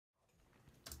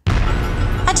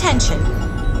Attention.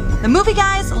 The movie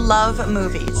guys love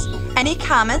movies. Any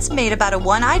comments made about a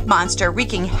one-eyed monster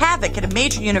wreaking havoc at a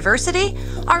major university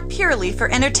are purely for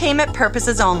entertainment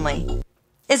purposes only.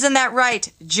 Isn't that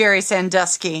right, Jerry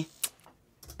Sandusky?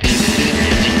 See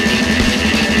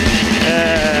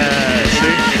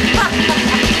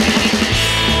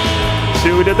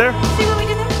what we did there? See what we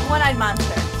did there? One-eyed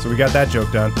monster. So we got that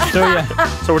joke done. So yeah,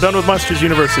 So we're done with Monsters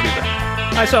University then.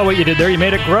 I saw what you did there. You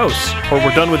made it gross. Or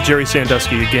we're done with Jerry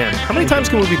Sandusky again. How many times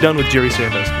can we be done with Jerry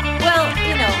Sandusky? Well,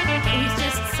 you know, he's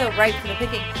just so ripe for the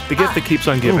picking. The gift that keeps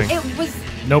on giving. It was...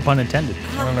 No pun intended.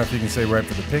 I don't know if you can say right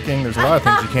for the picking. There's a lot of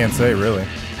things you can't say, really.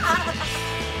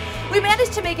 We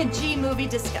managed to make a G movie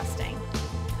disgusting.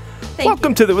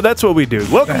 Welcome to the... That's what we do.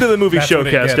 Welcome to the movie That's what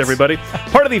it Showcast, gets. everybody.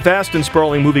 Part of the vast and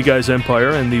sprawling movie guys empire,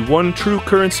 and the one true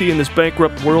currency in this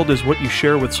bankrupt world is what you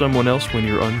share with someone else when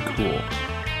you're uncool.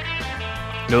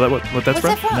 Know that what that's What's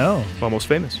that from? No. Almost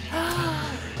Famous.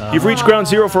 You've reached ground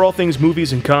zero for all things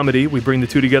movies and comedy. We bring the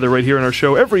two together right here on our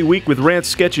show every week with rants,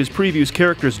 sketches, previews,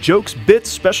 characters, jokes, bits,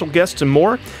 special guests, and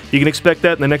more. You can expect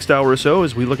that in the next hour or so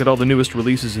as we look at all the newest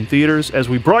releases in theaters as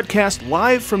we broadcast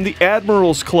live from the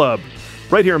Admirals Club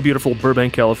right here in beautiful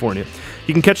Burbank, California.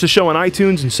 You can catch the show on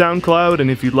iTunes and SoundCloud, and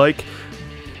if you'd like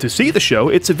to see the show,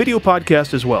 it's a video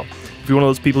podcast as well. If you're one of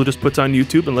those people who just puts on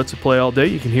YouTube and lets it play all day,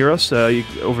 you can hear us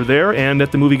over there and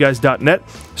at themovieguys.net.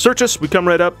 Search us, we come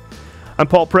right up. I'm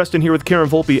Paul Preston here with Karen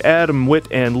Volpe, Adam Witt,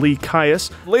 and Lee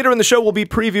Caius. Later in the show, we'll be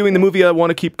previewing the movie I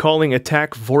want to keep calling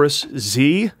Attack Force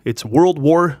Z. It's World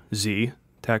War Z.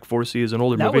 Attack Force Z is an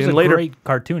older That movie. was a later, great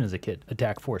cartoon as a kid.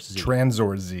 Attack Force Z.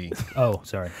 Transor Z. Oh,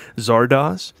 sorry.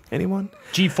 Zardoz. Anyone?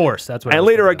 G-Force. That's what. And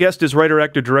later, our guest is writer,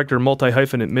 actor, director,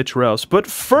 multi-hyphenate Mitch Rouse. But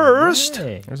first...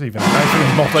 Hey. There's even a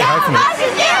hyphenate,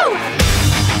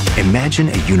 multi-hyphenate. Imagine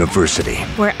a university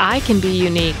where I can be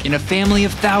unique in a family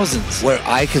of thousands. Where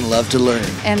I can love to learn.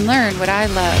 and learn what I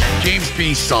love. James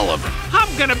B. Sullivan.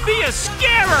 I'm gonna be a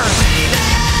scarer!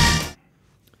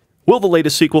 Will the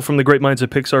latest sequel from the great minds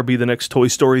of Pixar be the next Toy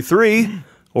Story 3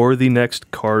 or the next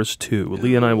Cars 2?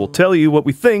 Lee and I will tell you what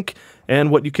we think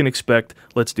and what you can expect.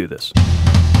 Let's do this.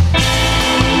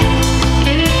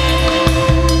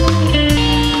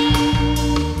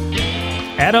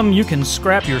 Adam, you can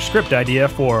scrap your script idea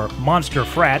for Monster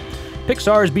Frat.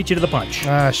 Pixar's beat you to the punch.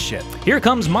 Ah, shit. Here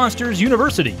comes Monsters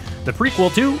University, the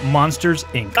prequel to Monsters,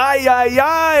 Inc. Aye, aye,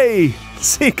 aye!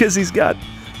 See, because he's got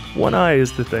one eye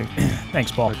is the thing.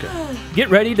 Thanks, Paul. Get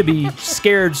ready to be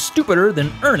scared stupider than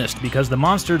earnest because the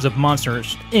monsters of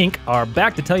Monsters, Inc. are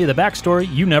back to tell you the backstory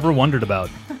you never wondered about.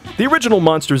 The original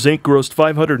Monsters, Inc. grossed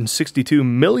 $562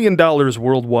 million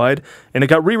worldwide, and it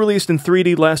got re-released in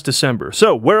 3D last December.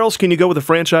 So, where else can you go with a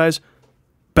franchise?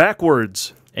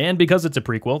 Backwards. And because it's a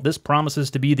prequel, this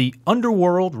promises to be the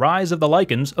underworld Rise of the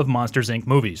Lycans of Monsters, Inc.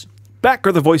 movies. Back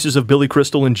are the voices of Billy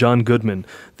Crystal and John Goodman,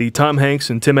 the Tom Hanks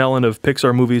and Tim Allen of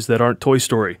Pixar movies that aren't Toy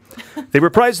Story. They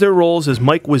reprise their roles as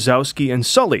Mike Wazowski and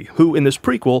Sully, who, in this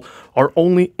prequel, are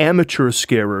only amateur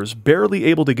scarers, barely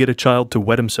able to get a child to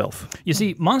wet himself. You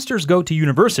see, monsters go to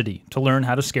university to learn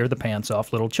how to scare the pants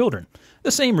off little children.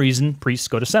 The same reason priests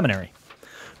go to seminary.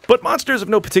 But monsters of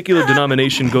no particular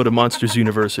denomination go to Monsters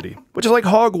University, which is like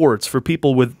Hogwarts for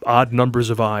people with odd numbers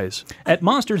of eyes. At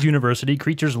Monsters University,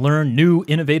 creatures learn new,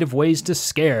 innovative ways to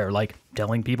scare, like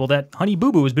telling people that Honey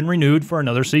Boo Boo has been renewed for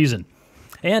another season.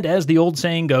 And as the old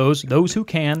saying goes, those who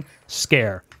can,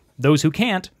 scare. Those who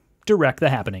can't, direct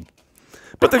the happening.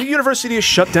 But the university is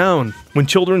shut down when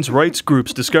children's rights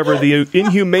groups discover the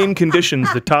inhumane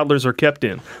conditions that toddlers are kept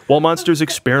in, while monsters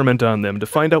experiment on them to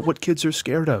find out what kids are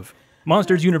scared of.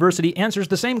 Monsters University answers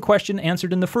the same question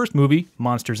answered in the first movie,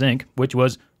 Monsters, Inc., which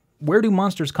was, where do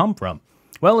monsters come from?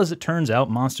 Well, as it turns out,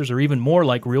 monsters are even more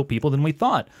like real people than we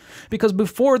thought. Because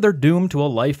before they're doomed to a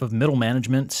life of middle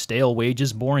management, stale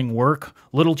wages, boring work,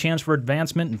 little chance for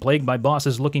advancement, and plagued by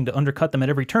bosses looking to undercut them at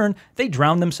every turn, they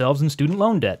drown themselves in student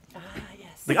loan debt.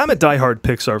 Like, I'm a diehard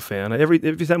Pixar fan. Every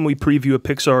time we preview a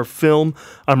Pixar film,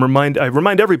 I remind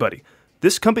everybody,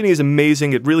 this company is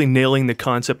amazing at really nailing the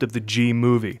concept of the G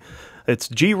movie. It's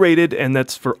G-rated, and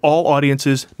that's for all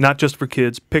audiences, not just for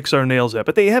kids. Pixar nails that,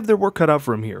 but they have their work cut out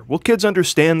for them here. Will kids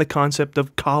understand the concept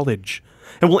of college?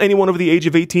 And will anyone over the age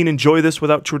of 18 enjoy this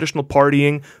without traditional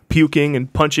partying, puking,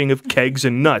 and punching of kegs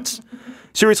and nuts?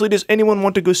 Seriously, does anyone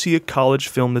want to go see a college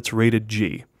film that's rated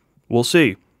G? We'll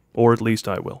see, or at least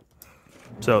I will.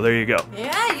 So there you go.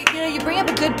 Yeah, you bring up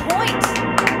a good point.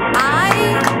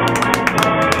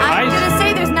 I'm gonna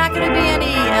say there's not gonna be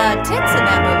any tits in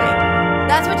that movie.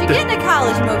 That's what you get in a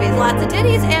college movies. Lots of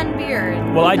titties and beer.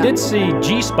 Well, I did see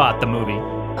G-Spot, the movie.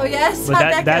 Oh, yes? But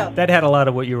How'd that go? that had a lot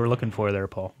of what you were looking for there,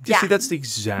 Paul. You see, that's the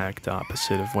exact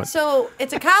opposite of what. So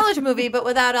it's a college movie, but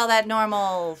without all that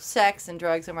normal sex and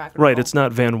drugs and rock and roll. Right, it's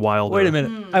not Van Wilder. Wait a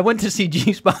minute. I went to see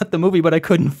G-Spot the movie, but I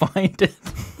couldn't find it.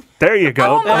 There you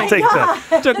go. Oh my I'll take that.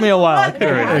 It took me a while.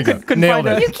 There you go. Couldn't Nailed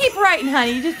find it. You keep writing,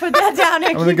 honey. You just put that down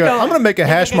there. I'm gonna make a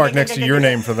hash mark next to your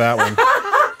name for that one.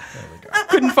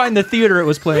 Couldn't find the theater it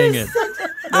was playing in.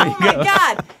 Oh my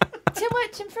God. Too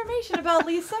much information about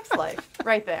Lee's sex life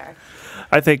right there.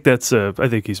 I think that's. I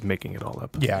think he's making it all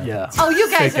up. Yeah. Yeah. Oh,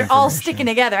 you guys Fake are all information. sticking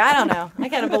together. I don't know. I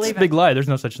gotta That's believe a big it. lie. There's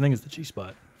no such thing as the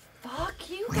G-Spot. Fuck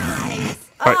you guys.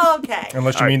 right. Oh, okay.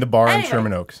 Unless you mean the bar in Anyway.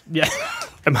 Sherman Oaks. Yeah.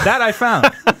 That I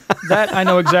found. That I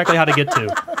know exactly how to get to.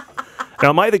 Now,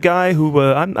 am I the guy who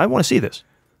I want to see this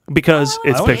because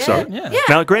it's I wanna Pixar? see it, yeah. Yeah.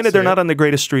 Now, granted, they're see not it. on the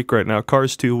greatest streak right now.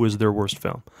 Cars 2 was their worst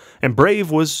film, and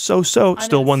Brave was so-so.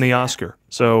 Still didn't won the see that. Oscar.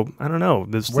 So I don't know.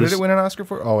 This What did it win an Oscar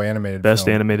for? Oh, animated Best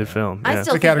film. animated film. I Yeah.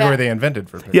 still The category think they invented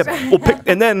for Pixar. Yeah, well,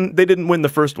 and then they didn't win the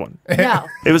first one. No.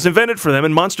 It was invented for them,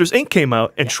 and Monsters Inc. came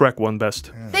out, and Shrek won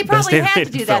best. They Best probably had to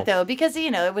animated do that, film. though, because,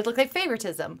 it would look like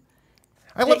favoritism.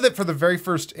 I love that for the very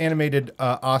first animated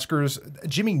Oscars,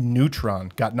 Jimmy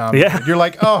Neutron got nominated. Yeah. You're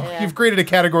like, oh, Yeah. you've created a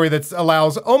category that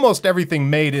allows almost everything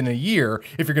made in a year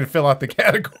if you're going to fill out the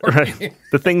category. Right.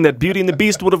 The thing that Beauty and the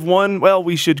Beast would have won, well,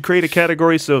 we should create a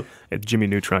category so Jimmy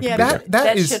Neutron Yeah, can be there.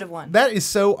 That is should have won. That is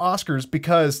so Oscars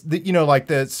because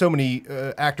so many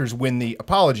actors win the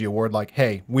apology award. Like,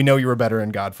 hey, we know you were better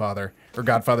in Godfather or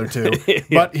Godfather 2,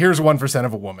 but here's 1%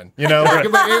 of a woman.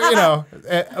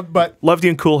 But Loved you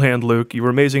in Cool Hand, Luke. You were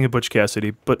amazing at Butch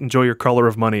Cassidy, but enjoy your Color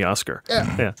of Money, Oscar.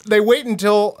 Yeah. they wait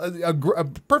until a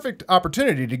perfect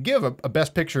opportunity to give a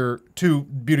Best Picture to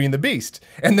Beauty and the Beast,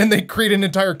 and then they create an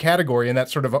entire category in that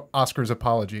sort of Oscars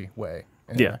apology way.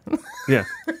 Yeah. Yeah.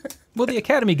 Well, the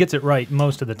Academy gets it right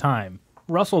most of the time.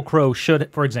 Russell Crowe should,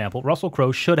 for example,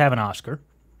 have an Oscar.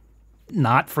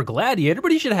 Not for Gladiator,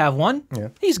 but he should have one. Yeah.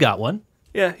 He's got one.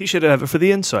 Yeah, he should have it for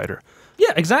The Insider.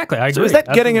 Yeah, exactly. I agree. So is that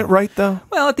getting it Absolutely. right, though?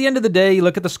 Well, at the end of the day, you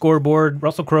look at the scoreboard.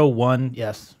 Russell Crowe won.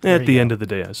 Yes. There At you the go. end of the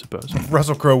day, I suppose.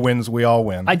 Russell Crowe wins, we all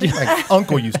win. I just- Like,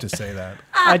 Uncle used to say that.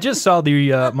 I just saw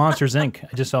the Monsters Inc.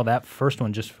 I just saw that first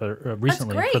one just for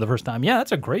recently great. for the first time. Yeah,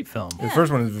 that's a great film. The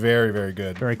first one is very, very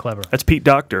good. Very clever. That's Pete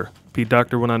Docter. Pete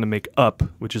Docter went on to make Up,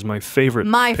 which is my favorite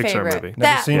My Pixar favorite. movie. Never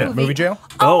That seen it. movie. Movie jail?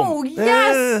 Oh, Oh,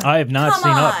 yes. I have not Come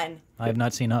seen Up. on. I have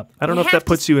not seen Up. I don't know We if have that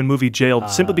puts you in movie jail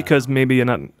simply because maybe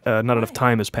not enough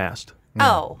time has passed.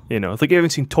 Oh. You know, it's like you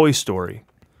haven't seen Toy Story,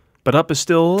 but Up is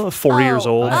still 4 years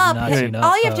old. I have Up. not seen Up,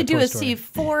 All you have to do Toy is Story. see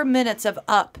 4 minutes of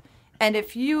Up, and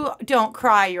if you don't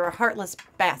cry, you're a heartless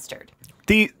bastard.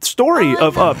 The story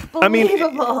of Up, I mean,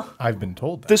 Unbelievable. I've been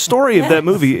told that. the story of that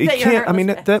movie, it That you're can't, I mean,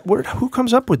 heartless. that word, who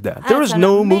comes up with that? There That's is an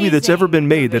no movie that's ever been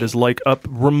amazing made that movie. is like Up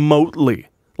remotely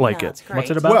like No, it. it's great. What's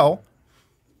it about? Well,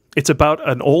 It's about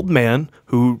an old man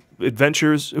who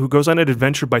goes on an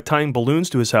adventure by tying balloons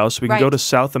to his house so he can go Right. to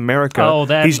South America. Oh,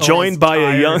 that He's joined by a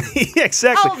tired. young yeah,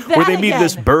 exactly. Oh, where they that meet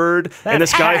this again. bird and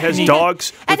this guy has And-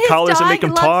 dogs and with his collars that dog make him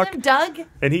loves talk. him, Doug.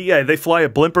 And they fly a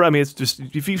blimper. I mean, it's just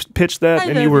if you pitch that I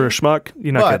and know you were a that. schmuck,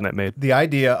 you're not but getting that made. the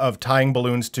idea of tying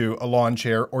balloons to a lawn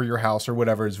chair or your house or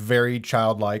whatever is very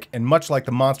childlike, and much like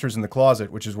the Monsters in the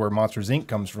Closet, which is where Monsters Inc.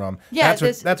 comes from. Yeah, that's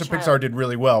what child- Pixar did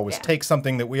really well, was Yeah. take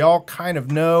something that we all kind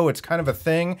of know, it's kind of a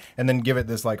thing, and then give it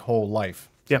this like whole life.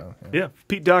 Yeah, So, yeah.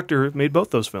 Pete Docter made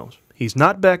both those films. He's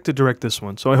not back to direct this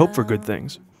one, so I hope for good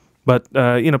things. But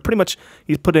pretty much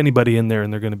you put anybody in there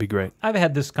and they're going to be great. I've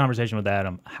had this conversation with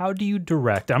Adam. How do you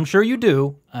direct? I'm sure you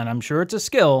do, and I'm sure it's a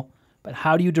skill, but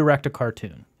how do you direct a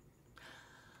cartoon?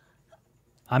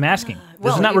 I'm asking. This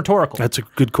well, is not you- rhetorical. That's a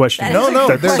good question. That is a No,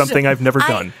 good that's question. something I've never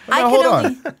done. I Now, can hold only,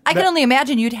 on. I can only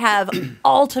imagine you'd have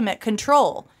ultimate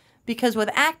control because with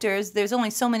actors, there's only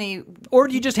so many. Or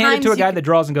do you just hand it to a times you guy can- that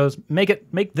draws and goes,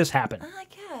 make this happen? I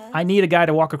guess. I need a guy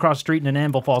to walk across the street and an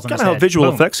anvil falls on his Kind of how head. visual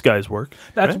Boom. effects guys work.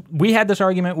 That's right? We had this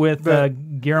argument with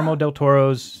Guillermo del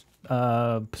Toro's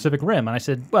Pacific Rim, and I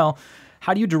said, well,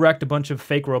 how do you direct a bunch of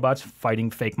fake robots fighting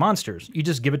fake monsters? You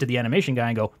just give it to the animation guy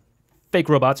and go, fake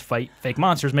robots fight fake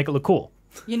monsters, make it look cool.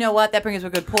 You know what? That brings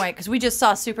up a good point because we just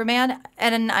saw Superman,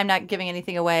 and I'm not giving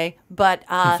anything away, but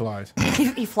he flies.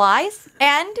 he flies,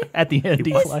 and At the end,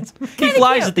 he flies. He kinda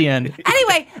flies cute. at the end.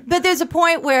 anyway, but there's a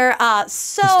point where so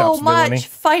stops much villainy.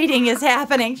 fighting is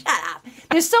happening. Shut up.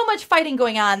 There's so much fighting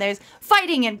going on. There's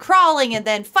fighting and crawling and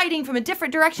then fighting from a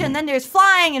different direction. And then there's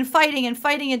flying and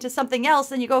fighting into something else.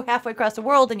 Then you go halfway across the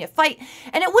world and you fight.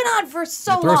 And it went on for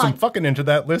so long. Throw some fucking into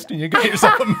that list and you got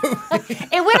yourself a movie.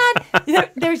 It went on.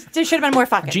 There should have been more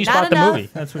fucking. G-spot the movie.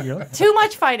 That's what you're like. Too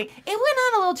much fighting. It went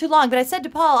on a little too long. But I said to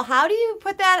Paul, how do you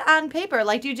put that on paper?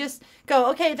 Like, do you just go,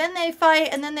 okay, then they fight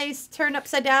and then they turn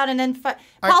upside down and then fight?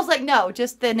 Paul's like, no,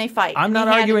 just then they fight. I'm not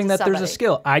arguing that there's a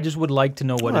skill. I just would like to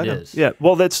know what it is. Yeah,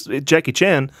 well, that's Jackie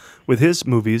Chan. With his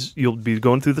movies, you'll be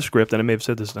going through the script, and I may have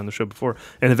said this on the show before,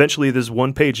 and eventually there's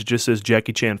one page that just says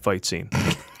Jackie Chan fight scene. And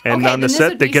Okay, on the then this set,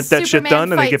 would they be get that shit Superman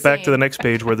done, and they fight get back to scene. the next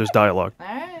page where there's dialogue. All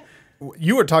right.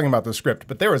 You were talking about the script,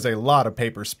 but there was a lot of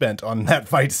paper spent on that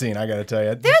fight scene, I gotta tell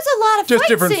you. There's a lot of Just fight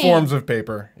different scene. forms of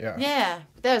paper. Yeah. Yeah,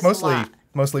 there's a lot.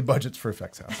 Mostly budgets for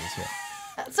effects houses, yeah.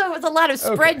 So it was a lot of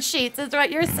spreadsheets, is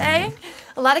what you're saying?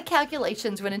 A lot of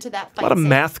calculations went into that fight A lot of scene.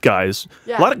 math guys.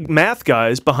 Yeah. A lot of math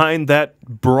guys behind that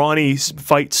brawny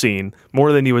fight scene,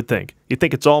 more than you would think. You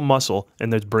think it's all muscle,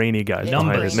 and there's brainy guys behind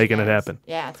it Numbers. making it happen.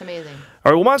 Yeah, it's amazing.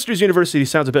 All right, well, Monsters University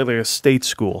sounds a bit like a state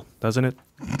school, doesn't it?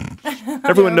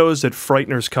 Everyone knows that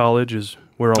Frighteners College is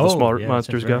where all the smart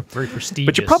monsters go. Very prestigious.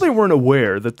 But you probably weren't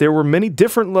aware that there were many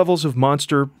different levels of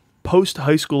monster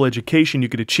post-high school education you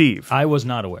could achieve. I was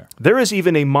not aware. There is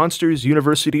even a Monsters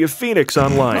University of Phoenix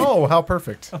online. Oh, how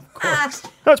perfect. Now,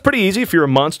 it's pretty easy if you're a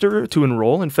monster to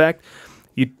enroll. In fact,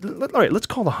 all right, let's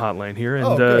call the hotline here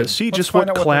and see Let's just find what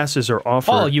out what classes are offered.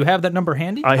 Paul, you have that number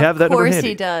handy? I have that number course handy.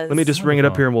 he does. Let me just ring it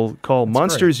up here and we'll call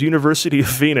Monsters University of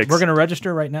Phoenix. We're going to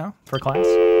register right now for class?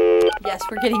 Yes,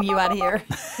 we're getting you out of here.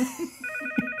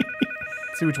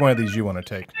 See which one of these you want to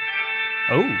take.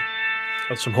 Oh.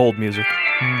 That's some hold music.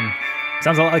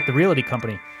 Sounds a lot like the realty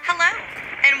company. Hello,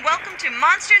 and welcome to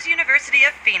Monsters University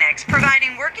of Phoenix,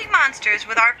 providing working monsters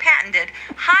with our patented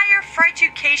higher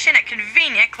frightucation at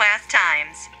convenient class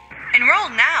times. Enroll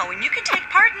now and you can take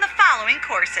part in the following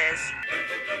courses.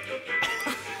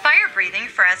 Fire breathing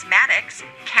for asthmatics,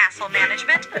 castle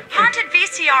management, haunted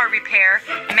VCR repair,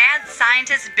 mad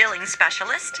scientist billing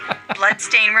specialist, blood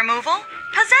stain removal,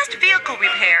 possessed vehicle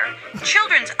repair,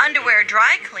 children's underwear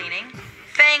dry cleaning,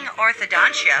 fang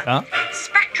orthodontia,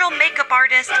 spectral makeup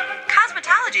artist,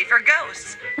 cosmetology for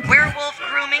ghosts, werewolf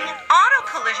grooming, auto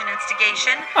collision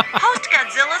instigation,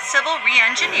 post-Godzilla civil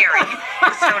re-engineering,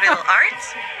 custodial arts,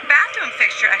 bathroom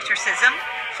fixture exorcism,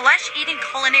 flesh-eating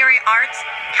culinary arts,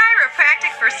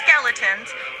 chiropractic for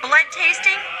skeletons, blood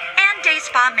tasting, and day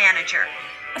spa manager.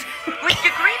 With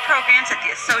degree programs at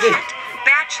the associate,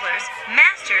 bachelor's,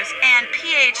 master's, and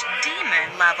PhD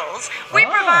levels, we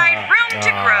provide room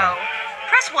to grow.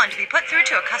 Press 1 to be put through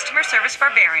to a customer service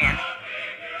barbarian.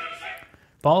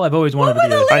 Paul, I've always wanted to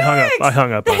be I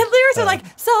hung up. The lyrics are like,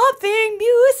 something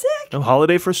music. No,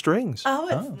 Holiday for Strings. Oh,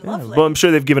 it's lovely. Well, I'm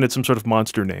sure they've given it some sort of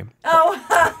monster name.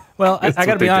 Oh, Well, I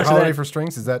got to be honest with Holiday that. for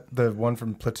Strings, is that the one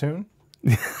from Platoon?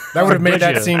 That would have made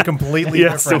that scene completely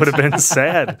Yes, it different. would have been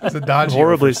sad. It's a dodgy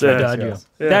Horribly sad. reference,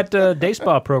 yes. That day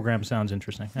spa program sounds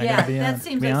interesting. I yeah, gotta be, that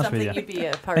seems be like honest with something you. you'd be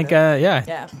a part I think, of. yeah.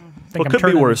 Yeah. Think Well, I'm could be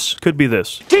turning- worse. Could be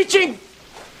this. Teaching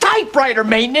typewriter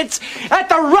maintenance at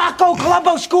the Rocco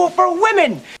Colombo School for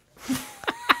Women.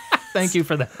 Thank you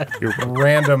for that.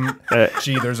 Random,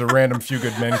 gee, there's a random Few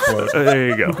Good Men quote. There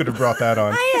you go. Who could have brought that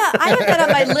on? I have that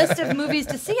on my list of movies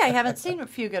to see. I haven't seen A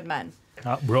Few Good Men.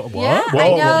 What? Yeah, Whoa, I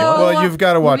know. well, you've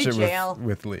got to watch Movie it jail.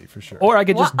 with Lee, for sure. Or I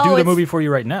could just Well, do oh, the it's- movie for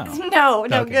you right now. No,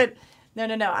 Okay. good. No.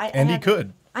 And he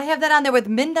could. I have that on there with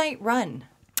Midnight Run.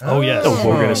 Oh, yes. Oh,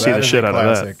 we're going to see that the is shit a out of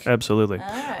classic. that. Absolutely.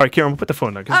 All right, Karen, we'll put the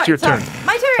phone down because it's your Sorry, turn.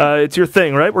 my turn. It's your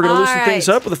thing, right? We're going to All loosen things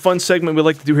right. up with a fun segment we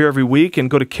like to do here every week and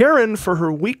go to Karen for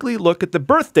her weekly look at the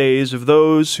birthdays of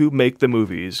those who make the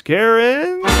movies.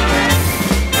 Karen?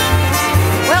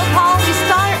 Well, Paul, we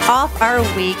start off our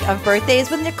week of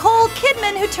birthdays with Nicole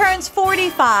Kidman, who turns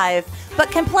 45, but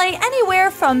can play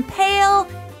anywhere from pale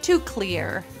to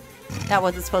clear. That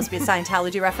wasn't supposed to be a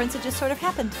Scientology reference. It just sort of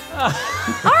happened. All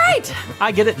right.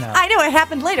 I get it now. I know it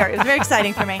happened later. It was very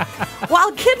exciting for me.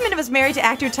 While Kidman was married to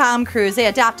actor Tom Cruise, they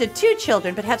adopted 2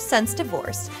 children but have since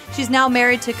divorced. She's now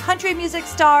married to country music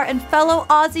star and fellow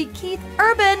Aussie Keith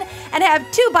Urban and have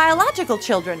 2 biological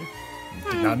children.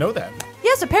 Did not know that.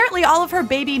 Yes, apparently all of her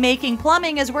baby-making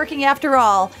plumbing is working after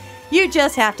all. You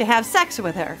just have to have sex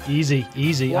with her. Easy.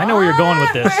 I know where you're going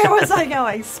with this. Where was I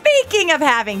going? Speaking of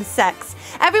having sex,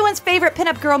 everyone's favorite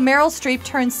pinup girl Meryl Streep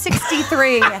turns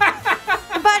 63.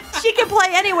 But she can play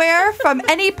anywhere from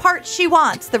any part she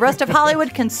wants. The rest of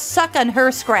Hollywood can suck on her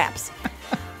scraps.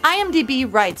 IMDb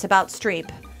writes about Streep.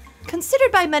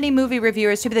 Considered by many movie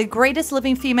reviewers to be the greatest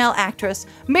living female actress,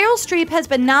 Meryl Streep has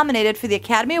been nominated for the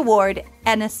Academy Award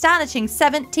an astonishing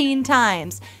 17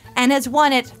 times. and has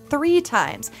won it 3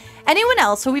 times. Anyone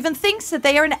else who even thinks that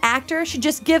they are an actor should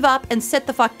just give up and sit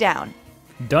the fuck down.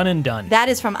 Done and done. That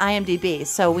is from IMDb,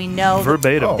 so we know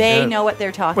Verbatim. they know what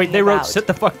they're talking about. Wait, they wrote "sit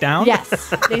the fuck down"?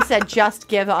 Yes, they said just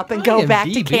give up and go back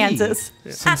to IMDb. Kansas.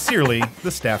 Sincerely,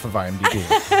 the staff of IMDb.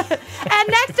 And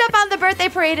next up on the birthday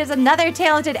parade is another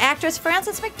talented actress,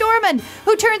 Frances McDormand,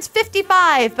 who turns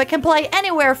 55 but can play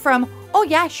anywhere from "Oh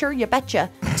yeah, sure, you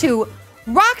betcha" to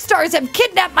 "Rock stars have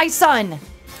kidnapped my son."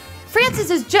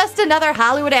 Frances is just another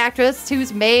Hollywood actress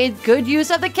who's made good use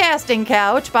of the casting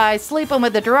couch by sleeping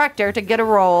with the director to get a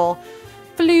role.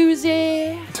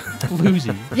 Floozy.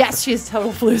 Floozy. Yes, she's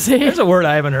total floozy. There's a word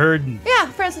I haven't heard. Yeah,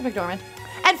 Frances McDormand.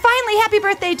 And finally, happy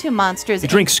birthday to Monsters. You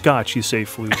drink scotch, you say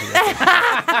floozy.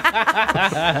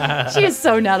 She is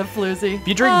so not a floozy. If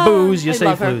you drink booze, you I say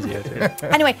love her. floozy.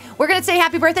 Anyway, we're going to say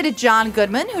happy birthday to John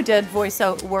Goodman, who did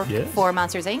voiceover work Yes. for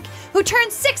Monsters, Inc., who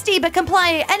turned 60 but can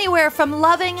play anywhere from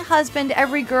loving husband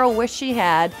every girl wished she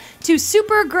had to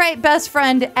super great best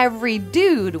friend every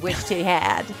dude wished he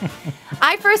had.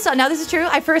 Now this is true,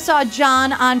 I first saw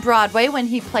John on Broadway when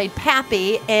he played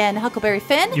Pappy in Huckleberry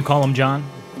Finn. You call him John?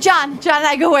 John and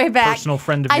I go way back. Personal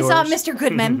friend of I saw yours? Mr.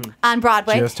 Goodman on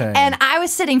Broadway, Just hanging. and I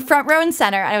was sitting front row and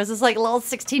center. I was this like little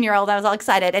 16-year-old. I was all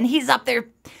excited, and he's up there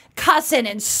cussing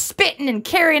and spitting and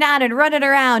carrying on and running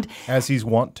around As he's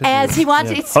wont to as do. he wants.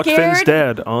 He's Huck Finn's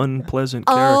scared. dad, unpleasant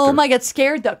character. Oh my God,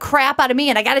 scared the crap out of me.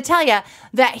 And I got to tell you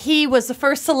that he was the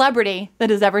first celebrity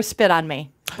that has ever spit on me.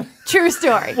 True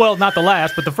story. Well, not the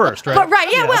last, but the first, right? But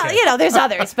there's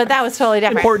others, but that was totally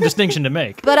different. Important distinction to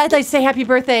make. But I'd like to say happy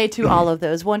birthday to all of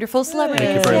those wonderful celebrities.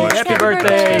 Thank you very much. Happy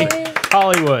birthday,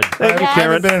 Hollywood. Thank you, Yes.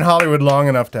 Karen. I've been in Hollywood long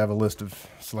enough to have a list of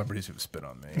celebrities who've spit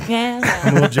on me. Yeah.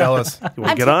 I'm a little jealous. You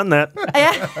want to get on that?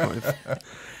 Yeah.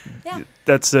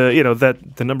 That's that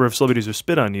the number of celebrities who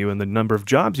spit on you and the number of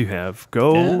jobs you have.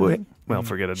 Well,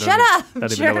 forget it. Shut I up. don't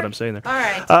even Sure. know what I'm saying there. All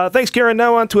right. Thanks, Karen.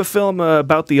 Now on to a film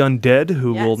about the undead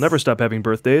who will Yes. never stop having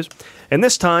birthdays. And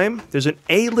this time, there's an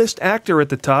A-list actor at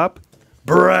the top,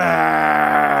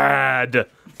 Brad.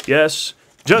 Yes,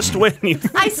 just when you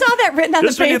I saw that written on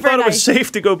just the when you paper. thought it and was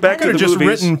safe to go back to Could the have just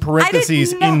movies. written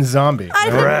parentheses I didn't know- in zombie.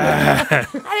 I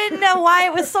didn't know why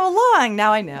it was so long.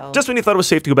 Now I know. Just when you thought it was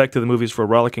safe to go back to the movies for a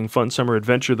rollicking, fun summer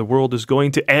adventure, the world is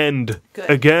going to end Good.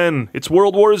 again. It's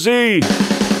World War Z.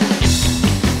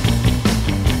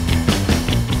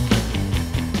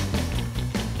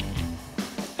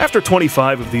 After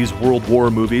 25 of these World War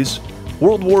movies,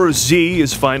 World War Z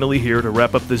is finally here to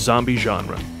wrap up the zombie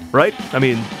genre. Right? I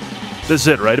mean, this is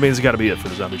it, right? I mean, it's got to be it for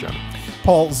the zombie genre.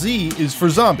 Paul, Z is for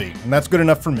zombie, and that's good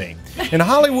enough for me. In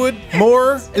Hollywood,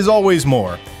 more is always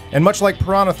more. And much like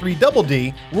Piranha 3 Double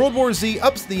D, World War Z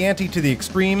ups the ante to the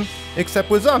extreme, except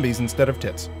with zombies instead of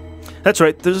tits. That's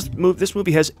right. This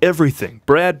movie has everything.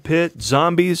 Brad Pitt,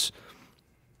 zombies.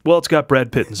 Well, it's got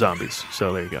Brad Pitt and zombies,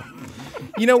 so there you go.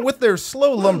 You know, with their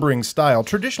slow lumbering style,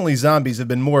 traditionally zombies have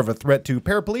been more of a threat to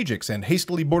paraplegics and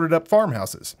hastily boarded up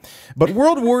farmhouses. But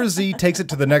World War Z takes it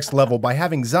to the next level by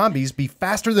having zombies be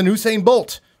faster than Usain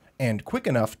Bolt and quick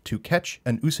enough to catch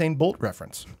an Usain Bolt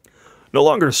reference. No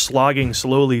longer slogging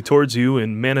slowly towards you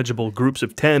in manageable groups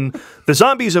of 10, the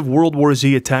zombies of World War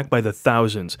Z attack by the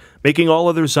thousands, making all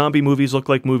other zombie movies look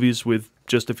like movies with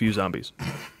just a few zombies.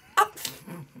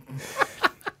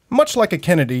 Much like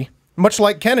Kennedy,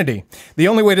 the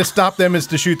only way to stop them is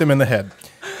to shoot them in the head.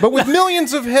 But with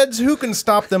millions of heads, who can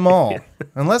stop them all?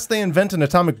 Unless they invent an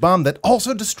atomic bomb that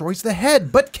also destroys the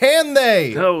head. But can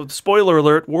they? Oh, spoiler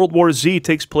alert, World War Z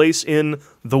takes place in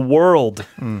the world.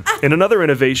 In another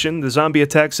innovation, the zombie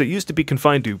attacks that used to be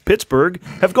confined to Pittsburgh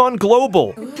have gone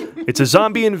global. It's a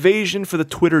zombie invasion for the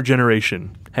Twitter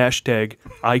generation. Hashtag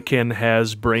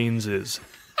ICanHasBrainses.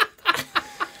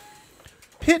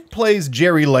 Pitt plays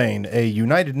Jerry Lane, a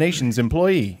United Nations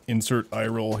employee, insert eye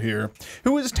roll here,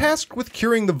 who is tasked with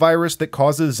curing the virus that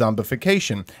causes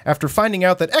zombification after finding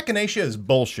out that echinacea is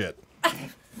bullshit.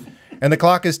 And the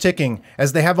clock is ticking,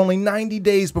 as they have only 90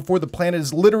 days before the planet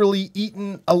is literally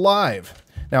eaten alive.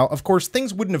 Now, of course,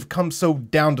 things wouldn't have come so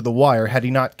down to the wire had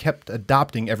he not kept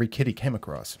adopting every kid he came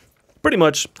across. Pretty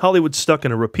much, Hollywood's stuck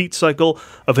in a repeat cycle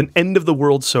of an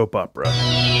end-of-the-world soap opera.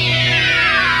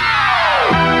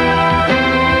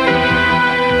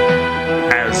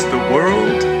 As the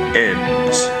world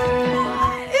ends.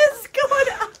 What is going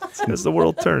on? As the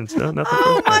world turns. No, nothing.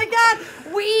 Oh my God.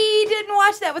 We didn't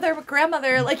watch that with our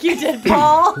grandmother like you did,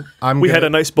 Paul. We had a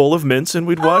nice bowl of mints, and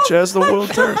we'd watch As the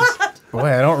World Turns. Boy,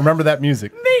 I don't remember that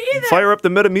music. Me either. Fire up the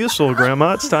Metamucil,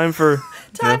 Grandma. It's time for...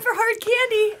 Time for hard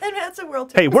candy, and that's a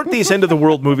world. Hey, weren't these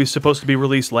end-of-the-world movies supposed to be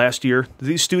released last year? Did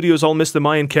these studios all miss the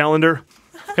Mayan calendar?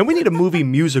 And we need a movie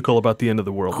musical about the end of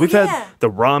the world. We've had the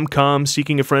rom-com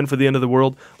Seeking a Friend for the End of the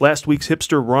World, last week's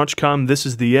hipster raunch-com This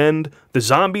Is the End, the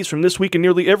zombies from this week, and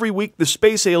nearly every week the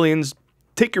space aliens.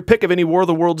 Take your pick of any War of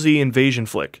the Worlds Z invasion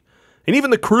flick. And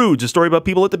even The Croods, a story about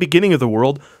people at the beginning of the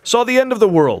world, saw the end of the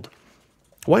world.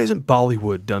 Why hasn't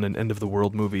Bollywood done an end of the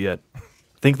world movie yet?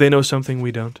 Think they know something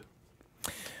we don't?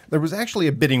 There was actually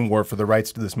a bidding war for the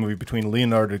rights to this movie between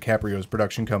Leonardo DiCaprio's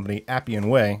production company, Appian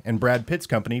Way, and Brad Pitt's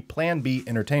company, Plan B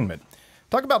Entertainment.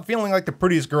 Talk about feeling like the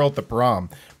prettiest girl at the prom.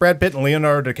 Brad Pitt and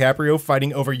Leonardo DiCaprio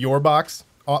fighting over your box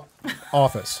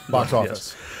office.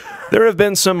 Yes. There have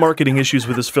been some marketing issues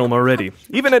with this film already,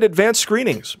 even at advanced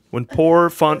screenings, when poor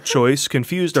font choice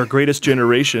confused our greatest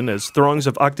generation as throngs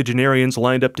of octogenarians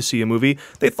lined up to see a movie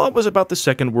they thought was about the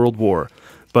Second World War.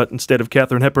 But instead of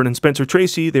Katharine Hepburn and Spencer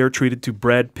Tracy, they are treated to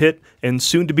Brad Pitt and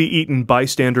soon-to-be-eaten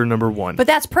bystander number 1. But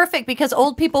that's perfect because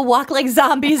old people walk like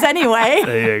zombies anyway.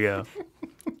 There you go.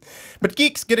 But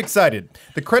geeks get excited.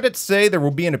 The credits say there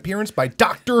will be an appearance by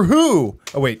Doctor Who.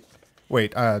 Oh, wait.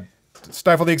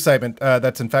 Stifle the excitement.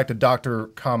 That's in fact a Doctor,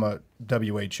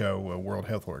 WHO, World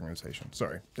Health Organization.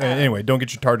 Sorry. Anyway, don't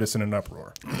get your TARDIS in an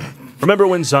uproar. Remember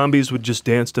when zombies would just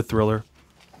dance to Thriller?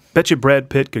 Bet you Brad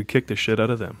Pitt could kick the shit out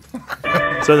of them.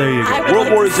 So there you go.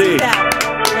 World War Z. Yeah.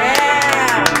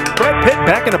 Brad Pitt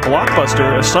back in a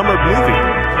blockbuster, a summer movie.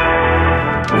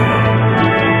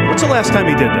 What's the last time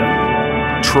he did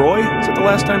that? Troy? Is it the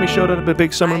last time he showed up at a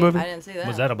big summer movie? I didn't see that.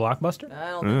 Was that a blockbuster?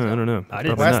 I don't think so. I don't know. I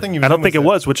didn't. Probably Last not. thing he was I don't in think was it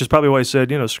was, which is probably why I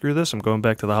said, screw this, I'm going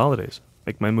back to the holidays.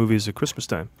 Make my movies at Christmas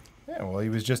time. Yeah, well, he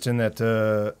was just in that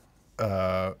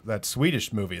that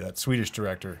Swedish movie, that Swedish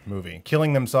director movie,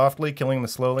 Killing Them Softly, Killing Them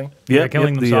Slowly. Yeah,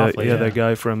 Killing Them Softly. Yeah, that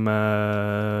guy from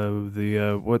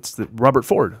Robert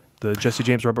Ford, the Jesse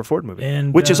James Robert Ford movie,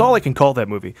 And, which is all I can call that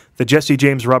movie, the Jesse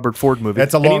James Robert Ford movie.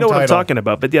 That's a and you long know what I'm title. talking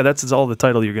about, but yeah, that's all the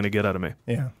title you're going to get out of me.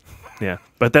 Yeah. Yeah,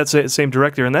 but that's the same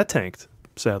director, and that tanked,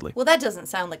 sadly. Well, that doesn't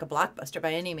sound like a blockbuster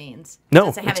by any means. No,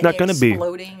 Does it have it's not anything gonna be.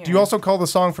 exploding Do you also call the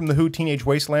song from The Who Teenage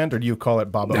Wasteland, or do you call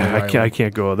it Baba O'Reilly? I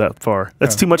can't go that far.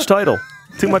 That's too much title.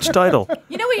 Too much title.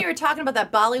 You know when you were talking about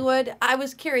that Bollywood? I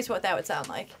was curious what that would sound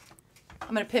like.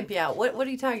 I'm going to pimp you out. What are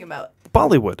you talking about?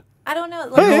 Bollywood. I don't know.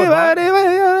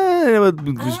 It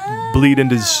would just bleed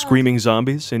into screaming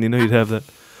zombies, and you'd have that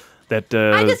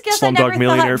I just guess I never Slumdog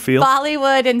Millionaire thought feel.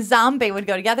 Bollywood and zombie would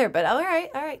go together, but all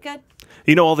right, good.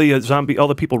 You know, all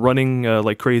the people running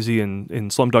like crazy in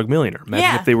Slumdog Millionaire.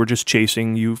 Imagine if they were just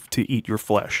chasing you to eat your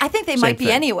flesh. I think they Same might be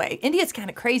thing. anyway. India's kind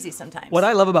of crazy sometimes. What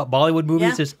I love about Bollywood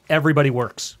movies Yeah. is everybody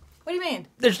works. What do you mean?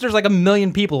 There's like 1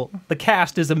 million people. The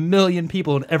cast is 1 million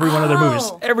people in every one of their movies.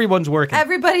 Oh. Everyone's working.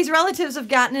 Everybody's relatives have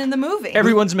gotten in the movie.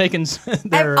 Everyone's making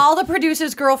their... All the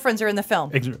producers' girlfriends are in the film.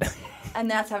 Ex- And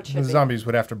that's how it should The be. zombies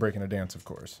would have to break in a dance, of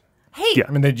course. Hey, Yeah.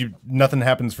 I mean, nothing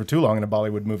happens for too long in a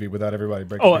Bollywood movie without everybody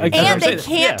breaking Oh, a dance. and I'm they saying-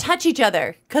 can't yeah. touch each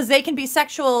other because they can be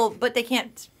sexual, but they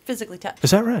can't physically touch.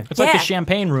 Is that right? It's like the Yeah.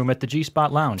 champagne room at the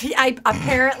G-Spot Lounge.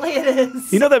 Apparently it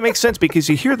is. You know, that makes sense because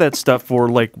you hear that stuff for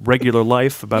like regular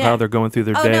life about Yeah. how they're going through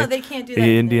their Oh, day. no, they can't do that.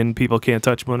 The Indian people can't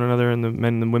touch one another, and the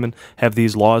men and women have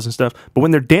these laws and stuff. But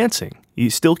when they're dancing, you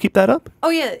still keep that up? Oh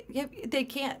yeah, they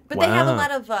can't. But they have a Wow.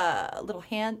 lot of little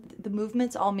the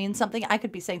movements all mean something. I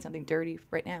could be saying something dirty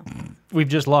right now. We've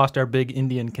just lost our big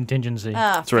Indian contingency.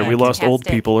 That's right. We lost old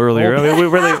fantastic. people earlier. I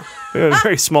mean, we have a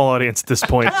very small audience at this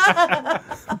point.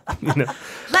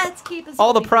 Let's keep it.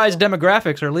 All the prize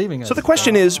demographics are leaving us. So the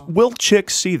question is, will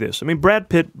chicks see this? I mean, Brad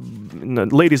Pitt,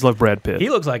 ladies love Brad Pitt. He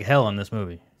looks like hell in this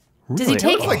movie. Does he Really? He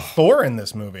take looks like Thor in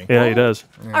this movie. Yeah, he does.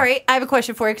 All right, I have a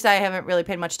question for you because I haven't really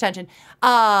paid much attention.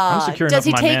 I'm secure does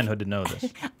enough he in my take manhood to know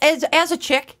this. as a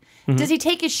chick? Does he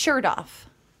take his shirt off?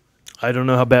 I don't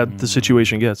know how bad the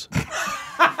situation gets.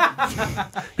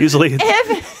 Usually it's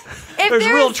If There's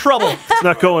real trouble.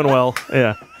 not going well.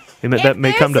 Yeah. That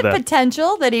may come to If there's that. a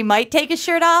potential that he might take his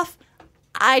shirt off,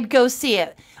 I'd go see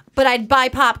it. But I'd buy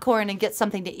popcorn and get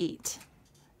something to eat.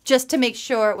 Just to make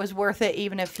sure it was worth it,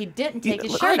 even if he didn't take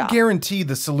his shirt I off. guarantee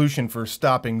the solution for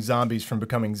stopping zombies from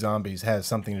becoming zombies has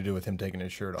something to do with him taking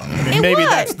his shirt off. I mean, It maybe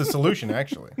would. that's the solution,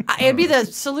 actually. It'd be the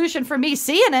solution for me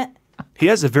seeing it. He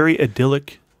has a very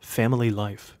idyllic family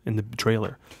life in the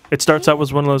trailer. It starts out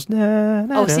with one of those.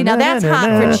 Oh, see, now that's hot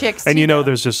for chicks. And too, you know, though.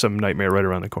 there's just some nightmare right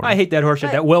around the corner. I hate that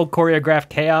horseshit, that well choreographed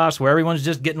chaos where everyone's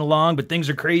just getting along, but things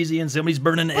are crazy and somebody's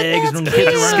burning eggs that's and the kids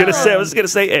are cute. running I was gonna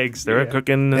say eggs. They're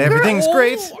cooking. Everything's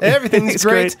great. Everything's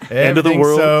great. End of the Everything's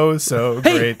world. so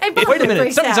Hey, great. wait a minute,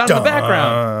 Breaks something's out. on in the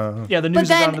background. Yeah, the news is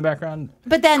then- on in the background.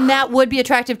 But then that would be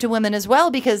attractive to women as well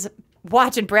because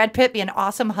watching Brad Pitt be an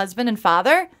awesome husband and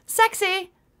father,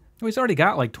 sexy. Well, he's already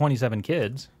got like 27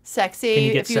 kids. Sexy. Can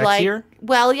you get if you like, sexier?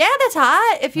 well, yeah, that's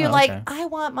hot. If you're like, okay. I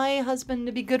want my husband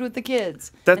to be good with the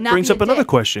kids. That and not brings be a up another dick.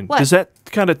 question. What? Does that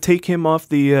kind of take him off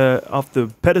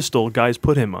the pedestal guys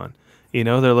put him on? You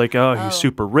know, they're like, oh, he's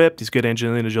super ripped. He's good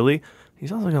Angelina Jolie.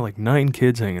 He's also got like 9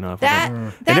 kids hanging off of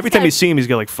him. And every time you see him, he's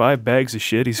got like 5 bags of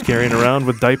shit he's carrying around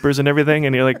with diapers and everything.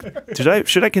 And you're like,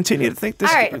 should I continue to think this?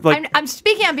 All right, Like, I'm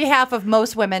speaking on behalf of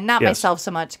most women, not Yes. myself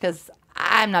so much, because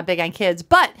I'm not big on kids.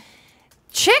 But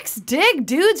chicks dig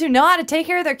dudes who know how to take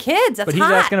care of their kids. That's But he's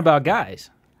hot. asking about guys.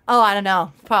 Oh, I don't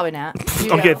know. Probably not.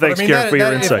 You okay, go. thanks, Karen, for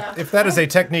your insight. If that is a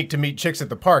technique to meet chicks at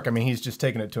the park, I mean, he's just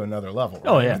taking it to another level.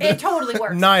 Oh, right? yeah. It totally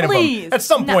works. 9 Please. of them. At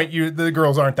some No. point, the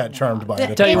girls aren't that charmed by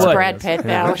it. Tell you It's what. Brad Pitt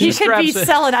now. He He should be straps it-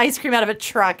 selling ice cream out of a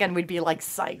truck, and we'd be like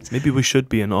psyched. Maybe we should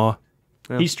be in awe.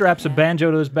 He straps a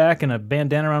banjo to his back and a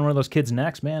bandana around one of those kids'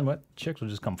 necks. Man, what chicks will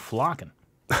just come flocking.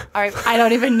 All right, I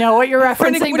don't even know what you're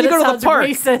referencing, when but you it go to the sounds park,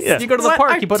 racist. Yeah. You go to the What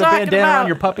park, are you put a talking bandana about? around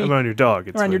your puppy, Around your dog.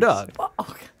 It's around your what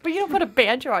dog. But you don't put a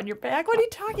banjo on your back. What are you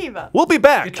talking about? We'll be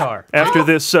back Guitar. after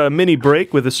this mini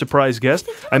break with a surprise guest.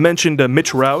 I mentioned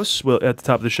Mitch Rouse at the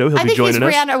top of the show. He'll I be think he's joining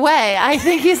us. ran away. I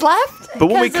think he's left. But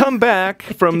when we because of- come back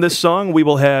from this song, we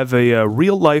will have a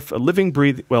real life, a living,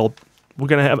 breathing. Well, we're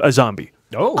going to have a zombie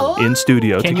Oh. in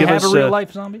studio Can to you give have us a real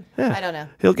life zombie? I don't know.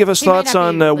 He'll give us He may thoughts not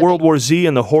on be living. World War Z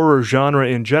and the horror genre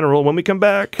in general when we come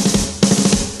back.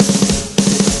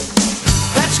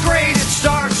 That's great, it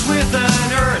starts with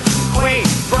an earthquake,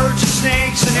 birds and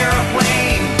snakes, an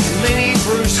airplane. Lenny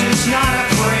Bruce is not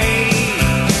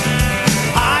afraid.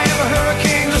 I have a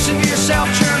hurricane, listen to yourself,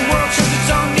 churn world serves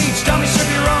its own needs. Dummy serve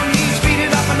your own needs, beat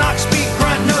it up an ox, speak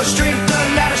grunt, no strength, the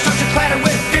ladder starts to clatter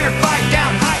with fear, fight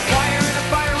down, high wire and a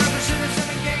fire representatives of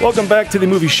the game. Welcome back to the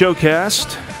movie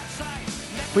Showcast.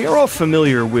 We are all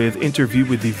familiar with Interview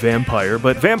with the Vampire,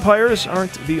 but vampires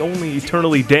aren't the only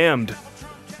eternally damned.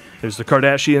 There's the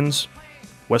Kardashians,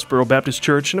 Westboro Baptist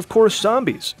Church, and of course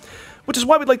zombies. Which is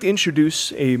why we'd like to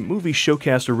introduce a movie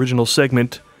Showcast original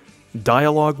segment,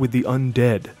 Dialogue with the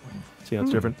Undead. See how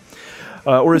it's different?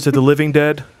 Or is it the Living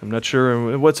Dead? I'm not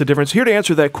sure. What's the difference? Here to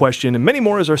answer that question and many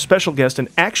more is our special guest, an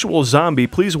actual zombie.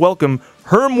 Please welcome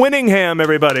Herm Winningham,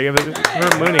 everybody. Herm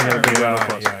Winningham. Big round of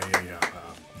applause. Yeah.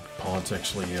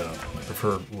 Actually, I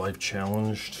prefer life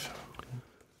challenged.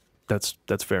 That's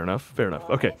fair enough. Fair enough.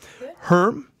 Okay.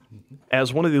 Herm,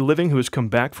 as one of the living who has come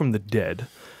back from the dead,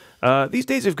 these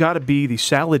days have got to be the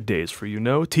salad days for you,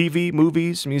 no? TV,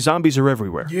 movies, I mean, zombies are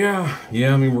everywhere. Yeah.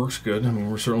 I mean, work's good. I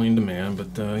mean, we're certainly in demand,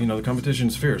 but the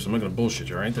competition's fierce. I'm not going to bullshit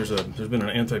you, all right? There's been an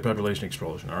anti-population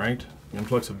explosion, all right? The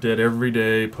influx of dead every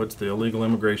day puts the illegal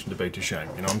immigration debate to shame.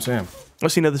 You know what I'm saying? Well,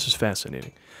 see, now this is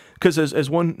fascinating. Because as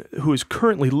one who is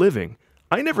currently living,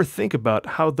 I never think about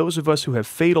how those of us who have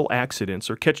fatal accidents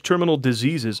or catch terminal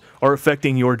diseases are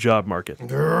affecting your job market.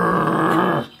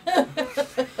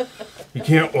 You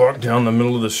can't walk down the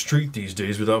middle of the street these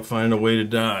days without finding a way to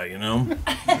die, you know?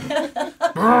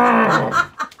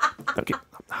 Okay,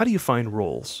 how do you find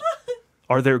roles?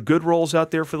 Are there good roles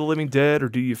out there for the living dead, or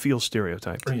do you feel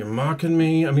stereotyped? Are you mocking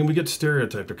me? I mean, we get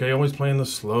stereotyped, okay? Always playing the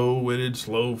slow-witted,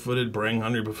 slow-footed,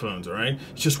 brang-hungry buffoons, all right?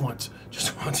 Just once.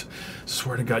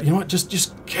 Swear to God. You know what?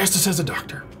 Just cast us as a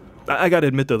doctor. I got to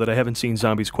admit, though, that I haven't seen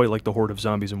zombies quite like the horde of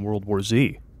zombies in World War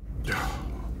Z.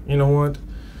 You know what?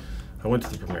 I went to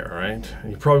the premiere, all right?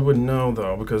 And you probably wouldn't know,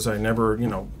 though, because I never, they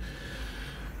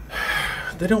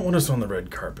don't want us on the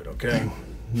red carpet, okay?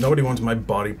 Nobody wants my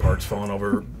body parts falling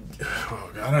over. Oh,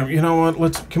 God, you know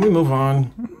what? Can we move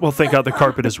on? Well, thank God the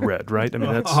carpet is red, right? I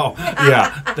mean, that's... Oh,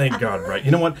 yeah, thank God, right. You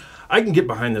know what? I can get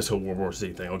behind this whole World War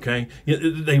Z thing, okay?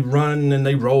 They run and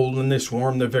they roll and they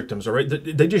swarm their victims, all right?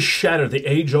 They just shatter the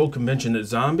age-old convention that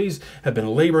zombies have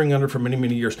been laboring under for many,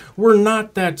 many years. We're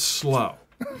not that slow.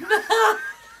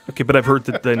 Okay, but I've heard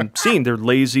that then seen they're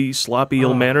lazy, sloppy,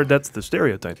 ill-mannered. That's the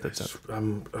stereotype. That's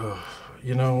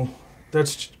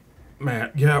that's...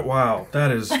 Man, yeah, wow,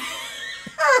 that is...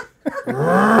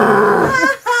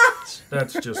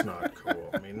 That's just not cool.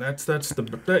 I mean, that's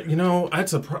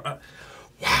wow.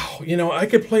 I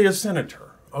could play a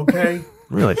senator, okay?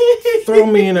 really... Throw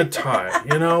me in a tie,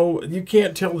 You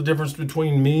can't tell the difference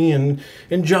between me and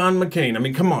John McCain. I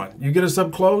mean, come on. You get us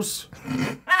up close?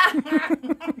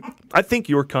 I think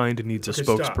your kind needs a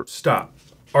spokesperson. Stop.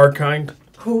 Our kind?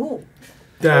 Cool.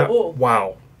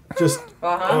 Wow. Just,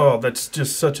 that's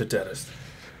just such a deadest.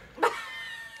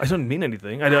 I don't mean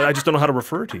anything. I just don't know how to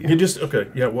refer to you.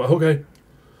 Okay.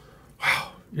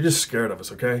 Wow. You're just scared of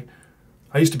us, okay?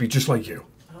 I used to be just like you.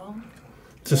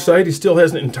 Society still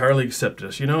hasn't entirely accepted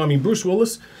us, I mean, Bruce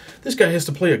Willis, this guy has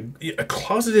to play a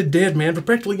closeted dead man for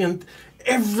practically in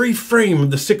every frame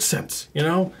of The Sixth Sense,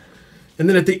 And And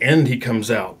then at the end, he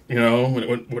comes out, you know, when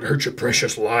it would hurt your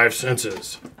precious live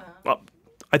senses. Well,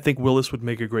 I think Willis would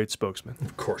make a great spokesman.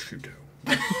 Of course you do.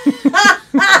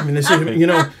 I mean, they say, you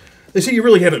know, they say you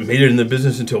really haven't made it in the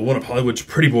business until one of Hollywood's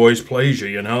pretty boys plays you,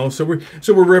 you know. So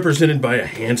we're represented by a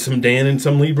handsome Dan in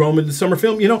some lead role in the summer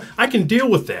film. You know, I can deal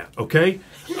with that, okay?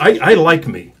 I like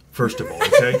me, first of all,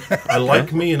 okay? I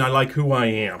like me and I like who I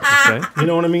am. Okay. You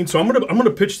know what I mean? So I'm gonna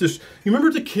pitch this. You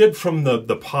remember the kid from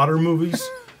the Potter movies?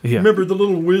 Yeah. Remember the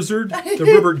little wizard, the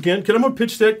Rupert Grint? I'm gonna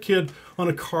pitch that kid on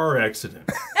a car accident.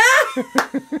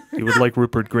 You would like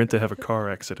Rupert Grint to have a car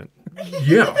accident.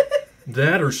 Yeah.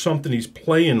 That or something he's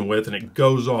playing with and it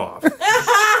goes off.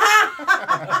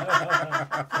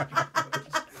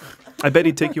 I bet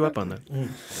he'd take you up on that.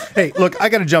 Hey, look, I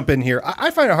got to jump in here. I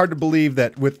find it hard to believe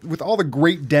that with all the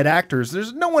great dead actors,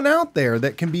 there's no one out there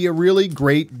that can be a really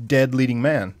great dead leading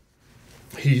man.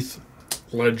 Heath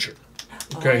Ledger.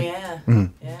 Okay? Oh,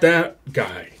 yeah. That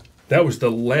guy. That was the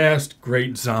last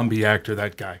great zombie actor,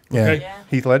 that guy. Okay? Yeah.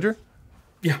 Heath Ledger?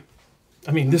 Yeah.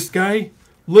 I mean, this guy,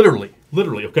 literally,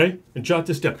 okay? And jot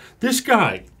this down. This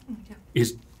guy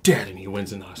is dead and he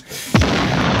wins an Oscar.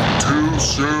 Too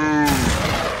soon.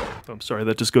 I'm sorry,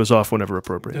 that just goes off whenever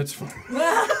appropriate. That's fine.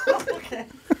 Okay.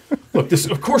 Look, this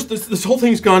whole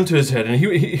thing's gone to his head, and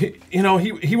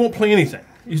he won't play anything.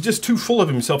 He's just too full of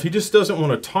himself. He just doesn't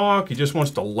want to talk. He just wants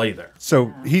to lay there.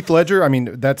 So Heath Ledger, I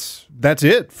mean, that's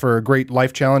it for a great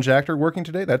life challenge actor working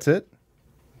today. That's it.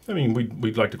 I mean,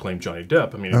 we'd like to claim Johnny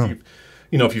Depp. I mean,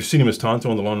 if you've seen him as Tonto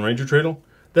on the Lone Ranger Trail,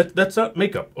 that's not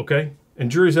makeup, okay? And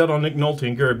jury's out on Nick Nolte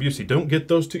and Gary Busey. Don't get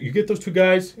those two. You get those two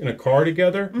guys in a car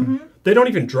together. Mm-hmm. They don't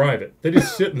even drive it. They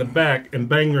just sit in the back and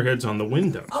bang their heads on the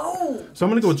window. Oh. So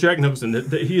I'm going to go with Jack Nicholson.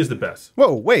 He is the best.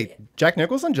 Whoa, wait. Jack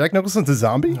Nicholson? Jack Nicholson's a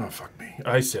zombie? Oh, fuck me.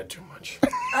 I said too much.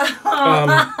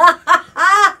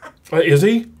 Is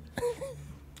he?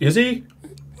 Is he?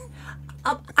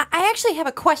 I actually have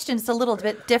a question. It's a little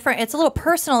bit different. It's a little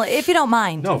personal, if you don't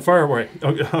mind. No, fire away.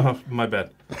 Oh, my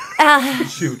bad.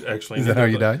 Shoot, actually. Is that how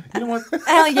you died? You know what?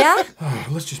 Yeah?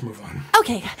 Let's just move on.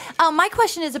 Okay. My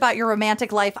question is about your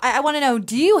romantic life. I want to know,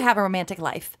 do you have a romantic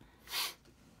life?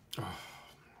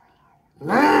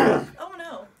 Oh,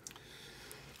 no.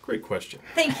 Great question.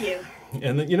 Thank you.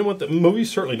 And you know what? The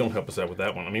movies certainly don't help us out with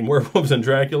that one. I mean, Werewolves and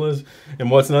Draculas and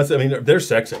What's Nuts, I mean, they're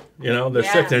sexy. You know, they're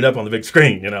sexing it up on the big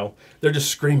screen, you know. They're just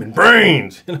screaming,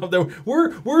 brains! You know,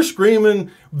 we're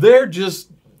screaming, they're just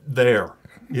there,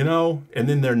 you know, and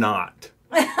then they're not.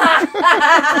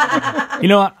 You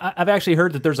know, I've actually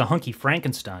heard that there's a hunky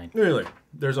Frankenstein. Really?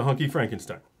 There's a hunky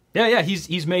Frankenstein. Yeah,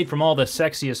 he's made from all the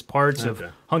sexiest parts of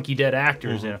hunky dead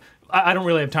actors. Mm-hmm. You know, I don't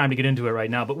really have time to get into it right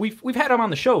now, but we've had him on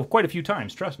the show quite a few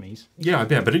times. Trust me. Yeah, I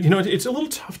bet. But you know, it's a little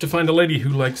tough to find a lady who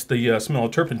likes the smell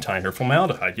of turpentine or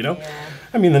formaldehyde. You know,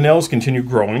 I mean, the nails continue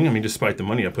growing. I mean, despite the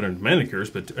money I put into manicures,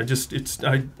 but I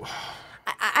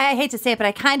hate to say it, but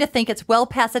I kind of think it's well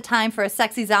past the time for a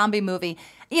sexy zombie movie.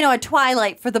 You know, a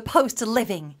Twilight for the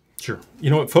post-living. Sure.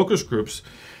 You know what? Focus groups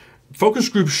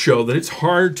show that it's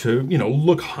hard to, you know,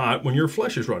 look hot when your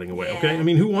flesh is rotting away, okay? I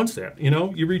mean, who wants that? You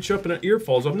know, you reach up and an ear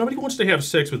falls off. Nobody wants to have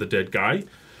sex with a dead guy.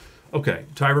 Okay,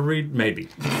 Tyra Reid, maybe.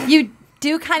 You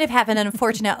do kind of have an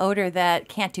unfortunate odor that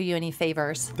can't do you any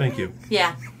favors. Thank you.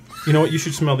 Yeah. You know what? You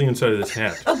should smell the inside of this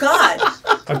hat. Oh, God.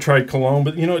 I've tried cologne,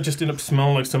 but, you know, it just ended up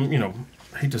smelling like some, you know,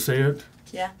 I hate to say it.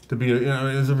 Yeah. To be,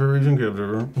 is a Parisian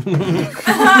giver.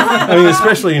 I mean,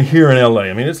 especially in here in L.A.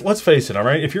 I mean, let's face it, all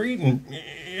right? If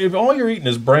all you're eating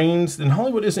is brains, then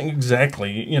Hollywood isn't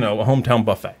exactly, you know, a hometown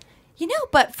buffet. You know,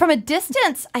 but from a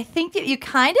distance, I think that you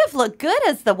kind of look good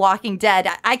as The Walking Dead.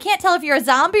 I can't tell if you're a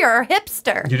zombie or a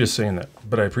hipster. You're just saying that,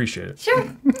 but I appreciate it.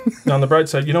 Sure. Now, on the bright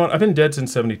side, you know what? I've been dead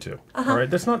since 72. All right?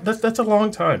 That's a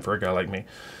long time for a guy like me.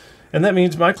 And that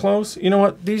means my clothes, you know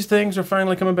what? These things are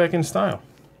finally coming back in style.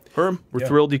 Herm, we're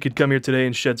thrilled you could come here today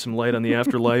and shed some light on the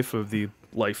afterlife of the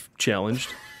life challenged.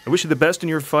 I wish you the best in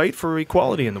your fight for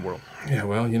equality in the world. Yeah,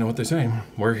 well, you know what they say.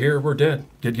 We're here, we're dead.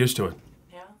 Get used to it.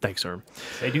 Thanks, Herm.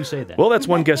 They do say that. Well, that's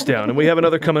one guest down, and we have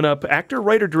another coming up. Actor,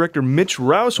 writer, director Mitch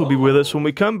Rouse will be with us when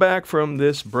we come back from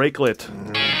this breaklet.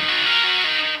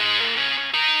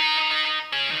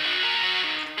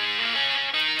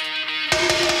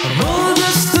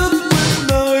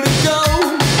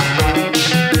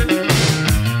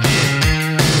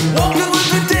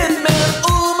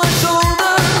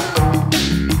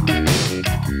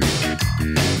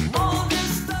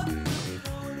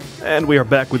 And we are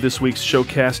back with this week's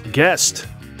Showcast guest.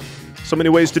 So many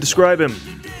ways to describe him.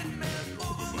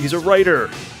 He's a writer,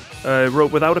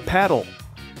 wrote Without a Paddle,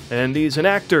 and he's an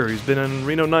actor. He's been on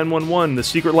Reno 911, The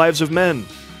Secret Lives of Men,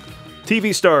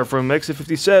 TV star from Exit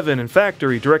 57 and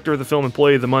Factory, director of the film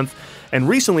Employee of the Month, And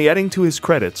recently adding to his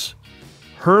credits,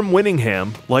 Herm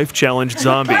Winningham, Life Challenged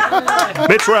Zombie.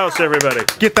 Mitch Rouse, everybody.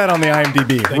 Get that on the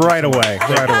IMDb right away.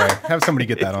 Right away. Have somebody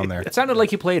get that on there. It sounded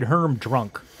like you played Herm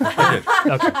drunk. I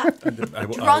did.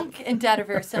 Okay. Drunk and dead are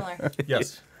very similar.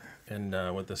 Yes. And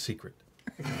with the secret.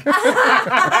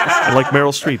 Like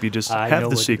Meryl Streep, you just I have know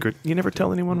the what- secret. You never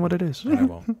tell anyone what it is. I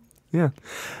won't. Yeah.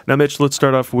 Now, Mitch, let's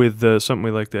start off with something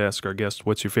we like to ask our guests.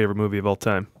 What's your favorite movie of all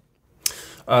time?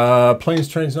 Planes,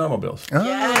 Trains, and Automobiles. Oh,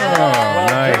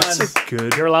 nice. That's a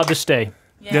good. You're allowed to stay.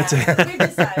 Yeah, That's it. we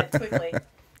decided quickly.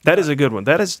 That is a good one.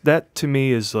 That to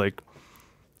me is like.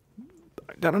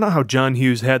 I don't know how John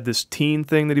Hughes had this teen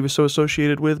thing that he was so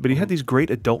associated with, but he had these great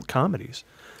adult comedies.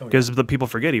 Because the people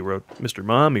forget he wrote Mr.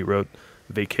 Mom, he wrote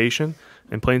Vacation,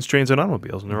 and Planes, Trains, and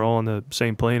Automobiles, and they're all on the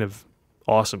same plane of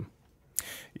awesome.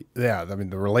 Yeah, I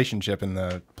mean, the relationship in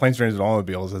the Planes, Trains, and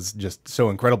Automobiles is just so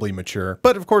incredibly mature.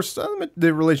 But, of course,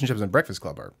 the relationships in Breakfast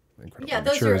Club are incredibly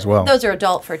mature as well. Those are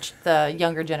adult for the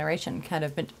younger generation, kind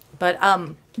of. But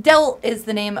Del is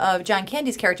the name of John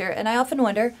Candy's character, and I often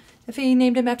wonder if he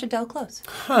named him after Del Close.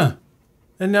 Huh.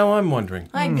 And now I'm wondering.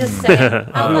 I'm just saying.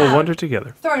 We will wonder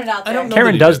together. Throwing it out there. don't know. Karen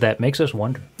that he does did. that. Makes us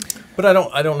wonder. But I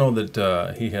don't know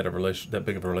that he had that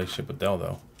big of a relationship with Del,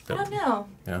 though. I don't know.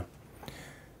 Yeah.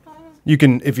 You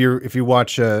can, if you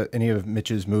watch any of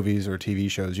Mitch's movies or TV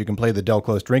shows, you can play the Del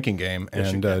Close drinking game,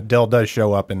 Yes, you and Del does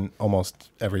show up in almost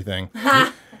everything.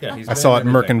 Yeah, he's I saw it in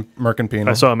everything. Merkin Penal.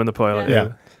 I saw him in the pilot.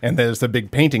 Yeah, and there's a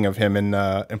big painting of him in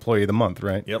Employee of the Month,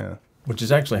 right? Yep. Yeah. Which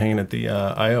is actually hanging at the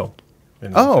I.O.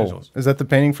 in Los Oh, Angeles. is that the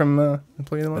painting from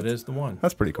Employee of the Month? That is the one.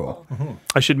 That's pretty cool.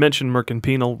 I should mention Merkin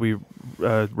Penal. We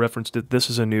referenced it.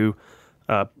 This is a new.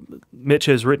 Mitch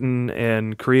has written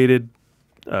and created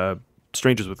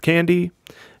Strangers with Candy,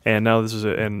 and now this is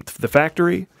and The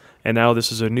Factory, and now this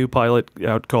is a new pilot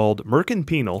out called Merkin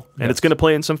Penal, and it's Yes. going to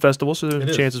play in some festivals, so It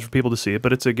there's is. chances for people to see it.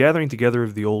 But it's a gathering together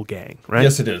of the old gang, right?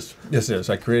 Yes, it is. Yes, it is.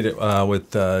 I created it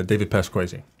with David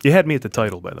Pasquazi. You had me at the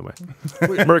title, by the way.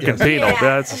 Merkin Penal. Yeah.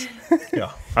 That's.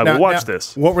 Yeah. I will watch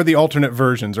this. What were the alternate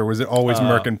versions, or was it always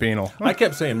Merkin Penal? I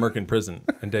kept saying Merkin Prison,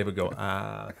 and David go,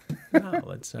 no,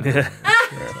 let's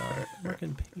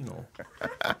Merkin Penal.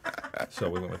 So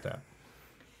we went with that.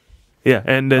 Yeah,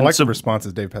 and I then like so the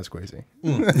responses, Dave Pasquazi.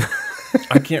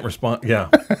 I can't respond. Yeah,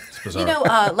 it's bizarre. You know,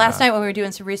 last night when we were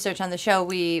doing some research on the show,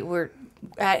 we were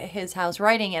at his house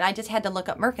writing, and I just had to look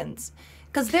up Merkins.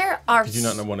 Because there are... Did you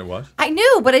not know what it was? I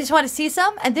knew, but I just want to see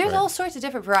some, and there's all sorts of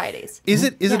different varieties. Is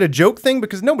it a joke thing?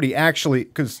 Because nobody actually,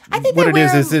 because I think what they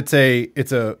it is wear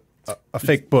it's a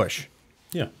fake bush.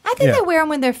 Yeah. I think Yeah. they wear them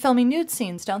when they're filming nude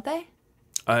scenes, don't they?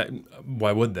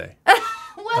 Why would they?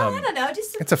 Well, I don't know.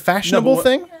 Just It's a fashionable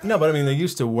thing. No, but I mean, they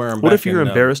used to wear them. what if you're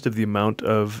embarrassed of the amount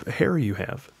of hair you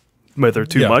have, whether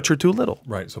too Yeah. much or too little?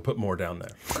 Right, so put more down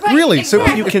there. Right, Really? So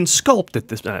exactly. You can sculpt at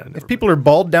this. If people are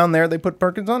bald down there, they put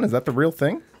Perkins on. Is that the real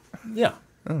thing? Yeah.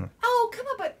 Oh, come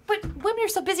on, but women are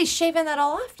so busy shaving that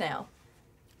all off now.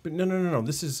 But no.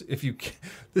 This is if you.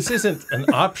 This isn't an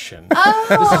option.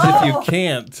 This is if you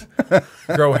can't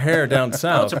grow hair down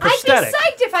south. It's a I'd be prosthetic.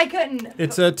 psyched if I couldn't.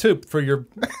 It's a tube for your.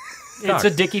 It's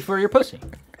a dickie for your pussy.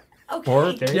 Okay.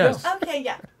 Or There you yes, Okay,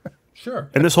 yeah.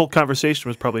 sure. And this whole conversation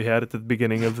was probably had at the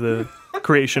beginning of the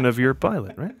creation of your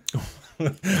pilot, right?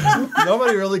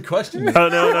 Nobody really questioned it. Oh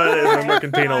no,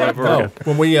 Merkin Penal over Oh, again.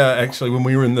 when we when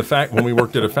we were in when we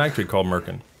worked at a factory called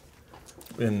Merkin,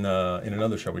 in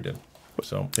another show we did.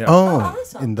 So yeah,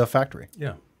 awesome. In the factory.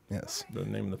 yeah, Yes. the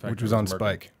name of the factory Which was on Merkin.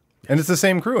 Spike. And it's the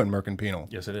same crew in Merkin Penal.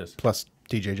 Yes, it is. Plus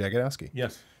TJ Jagodowski.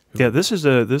 Yes. Yeah, this is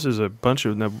a bunch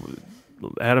of.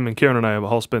 Adam and Karen and I have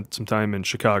all spent some time in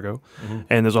Chicago,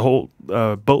 and there's a whole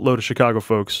boatload of Chicago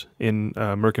folks in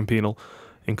Merkin Penal,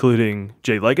 including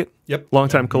Jay Leggett, Yep.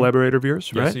 longtime collaborator of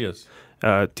yours, right? Yes, he is.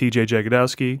 T.J.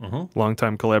 Jagodowski,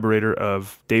 longtime collaborator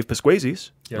of Dave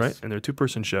Pasquazi's, Yes. right? And their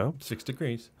two-person show. 6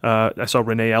 degrees. I saw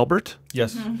Renee Albert.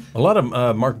 Yes. A lot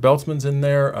of Mark Beltzman's in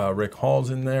there. Rick Hall's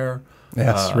in there.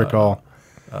 Yes, Rick Hall.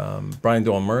 Brian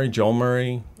Doyle Murray, Joel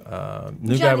Murray.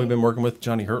 New guy Johnny. we've been working with,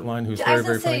 Johnny Hurtline, who's I very, was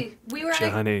very gonna funny. say we were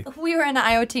Johnny. we were in an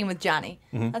IO team with Johnny.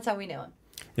 That's how we knew him.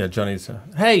 Yeah, Johnny's.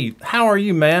 Hey, how are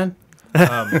you, man?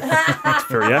 It's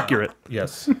very accurate.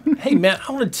 Yes. Hey, man,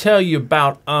 I want to tell you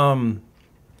about. I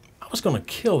was going to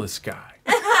kill this guy.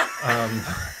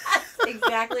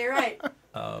 Exactly right.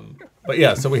 But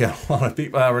yeah, so we have a lot of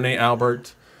people. Renee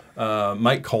Albert,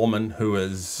 Mike Coleman, who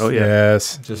is Oh yeah,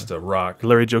 Yes. just a rock.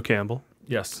 Larry Joe Campbell.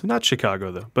 Yes. Not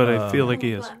Chicago though, but I feel like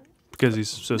he is because he's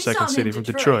so We saw second him city in from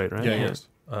Detroit. Detroit, right? Yeah, yes.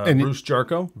 And Bruce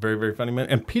Jarko, very, very funny man.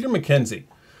 And Peter McKenzie.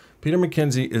 Peter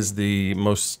McKenzie is the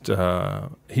most.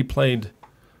 He played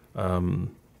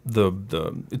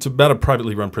the. It's about a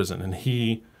privately run prison, and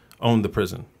he owned the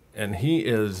prison, and he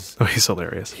is. Oh, he's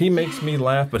hilarious. He makes me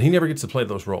laugh, but he never gets to play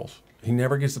those roles. He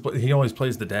never gets to play. He always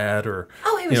plays the dad or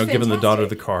giving the daughter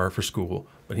the car for school,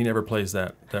 but he never plays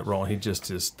that role. He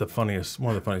just is the funniest,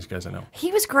 one of the funniest guys I know.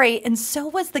 He was great, and so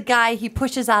was the guy he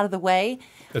pushes out of the way.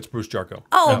 That's Bruce Jarko.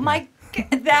 Oh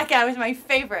that guy was my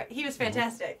favorite. He was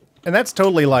fantastic. And that's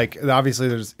totally like,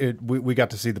 obviously we got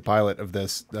to see the pilot of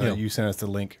this. You sent us the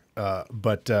link.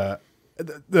 But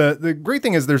the great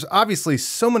thing is there's obviously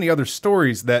so many other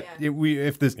stories that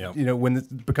when this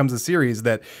becomes a series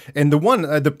and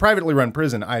the privately run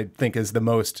prison, I think is the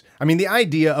most, I mean, the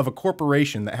idea of a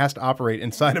corporation that has to operate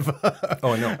inside of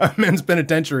a men's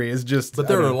penitentiary is just. But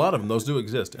there are a lot of them. Those do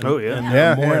exist. And,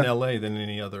 and more in LA than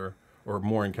any other. Or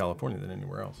more in California than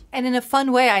anywhere else. And in a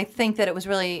fun way, I think that it was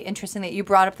really interesting that you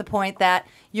brought up the point that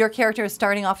your character is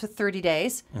starting off with 30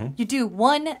 days. You do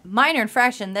one minor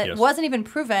infraction that wasn't even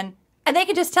proven, and they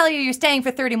can just tell you're staying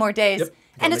for 30 more days. Yep.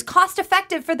 And it's cost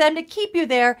effective for them to keep you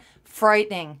there.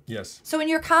 Frightening. Yes. So in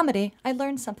your comedy, I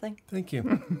learned something. Thank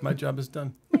you. My job is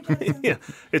done. Yeah,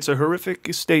 it's a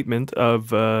horrific statement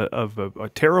of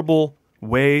a terrible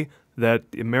way that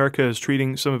America is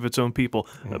treating some of its own people,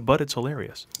 but it's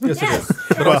hilarious. Yes, it is.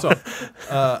 But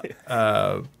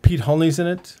also, Pete Holney's in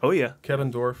it. Oh, yeah.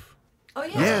 Kevin Dorff. Oh,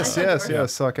 yeah. Yes. I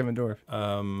saw Kevin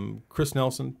Dorff. Chris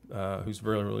Nelson, who's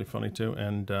really, really funny, too.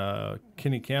 And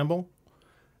Kenny Campbell.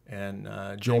 And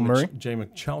Joel Murray. Jay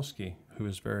Michalski, who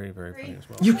is very, very funny as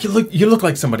well. You look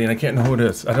like somebody, and I can't know who it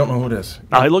is. I don't know who it is.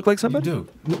 I look like somebody? You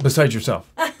do. Besides yourself.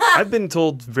 I've been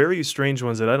told very strange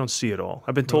ones that I don't see at all.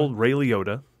 I've been told Ray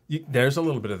Liotta. There's a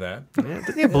little bit of that. Yeah,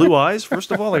 didn't he have blue eyes, first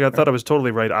of all? Like, I thought I was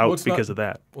totally right out because of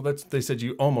that. Well, they said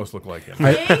you almost look like him.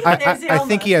 I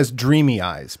think he has dreamy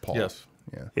eyes, Paul. Yes.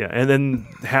 Yeah, and then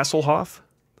Hasselhoff.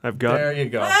 I've got. There you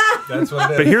go. That's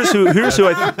what it is. But here's who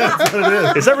I. That's what it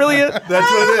is. Is that really it? That's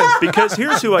what it is. Because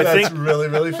here's who I think. That's really,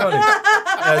 really funny.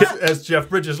 As Jeff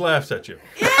Bridges laughs at you.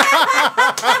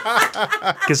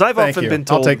 Because I've often been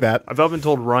told. I'll take that. I've often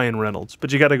told Ryan Reynolds,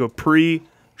 but you got to go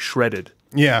pre-shredded.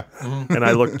 Yeah. And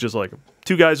I look just like him.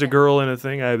 Two guys, a girl, and a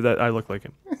thing. I look like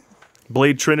him.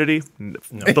 Blade Trinity. No.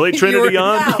 Blade Trinity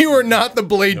on. You are not the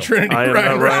Blade Trinity. I am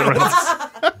not Ryan Reynolds.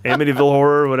 Amityville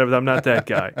Horror, whatever. I'm not that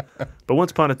guy. But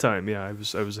once upon a time, yeah, I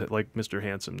was like Mr.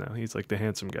 Handsome now. He's like the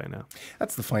handsome guy now.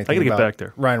 That's the funny thing. I gotta about get back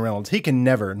there. Ryan Reynolds. He can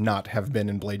never not have been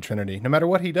in Blade Trinity, no matter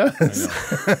what he does.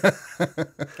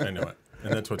 I know it.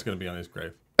 And that's what's going to be on his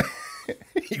grave.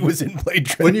 He was in Blade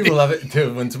Trinity. Wouldn't you love it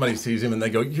too when somebody sees him and they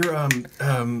go, "You're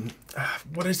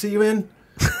what did I see you in?"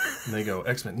 And they go,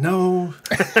 "X-Men." No.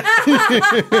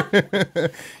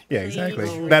 Yeah,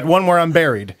 exactly. That one where I'm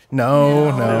buried.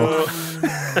 No.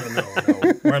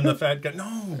 Where I'm the fat guy.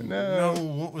 No.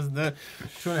 What was that?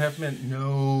 2.5 Men.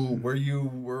 No. Where you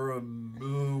were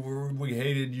where we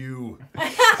hated you.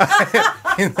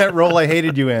 In that role I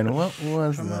hated you in. What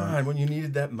was Come that? on, when you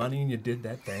needed that money and you did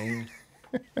that thing.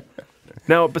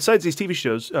 Now, besides these TV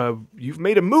shows, you've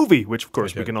made a movie, which of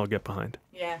course we can all get behind.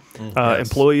 Yeah. Yes.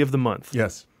 Employee of the Month.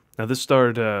 Yes. Now, this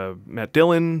starred Matt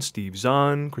Dillon, Steve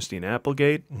Zahn, Christina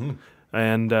Applegate,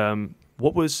 and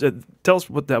what was? Tell us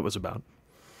what that was about.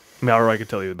 I mean, or I could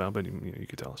tell you about, but you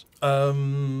could tell us.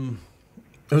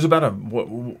 It was about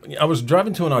I was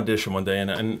driving to an audition one day,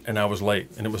 and I was late,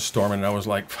 and it was storming, and I was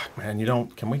like, "Fuck, man,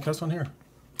 can we cuss on here?"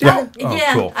 Yeah. Oh,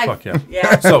 Yeah. cool. Fuck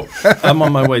yeah. So I'm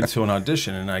on my way to an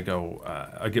audition, and I go,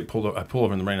 I pull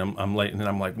over in the rain. I'm late, and then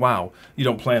I'm like, wow, you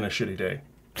don't plan a shitty day.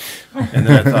 And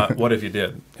then I thought, what if you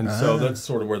did? And so that's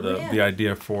sort of where the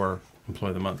idea for Employee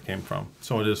of the Month came from.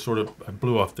 So it is sort of, I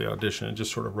blew off the audition and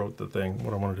just sort of wrote the thing,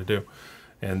 what I wanted to do.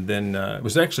 And then it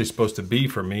was actually supposed to be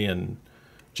for me and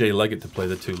Jay Leggett to play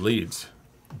the two leads,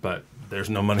 but there's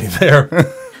no money there.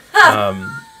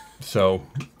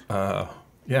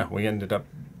 Yeah, we ended up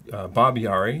Bob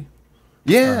Yari.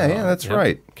 Yeah, that's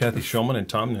right. Kathy Schulman and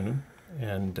Tom Noonan.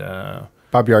 And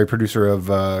Bob Yari, producer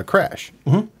of Crash.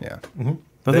 Yeah.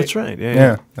 Oh, that's right.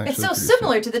 Yeah. It's so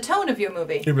similar to the tone of your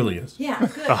movie. It really is. Yeah,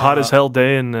 good. A hot as hell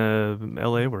day in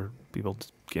L.A. where people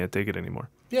can't take it anymore.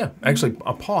 Yeah. Actually,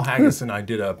 Paul Haggis and I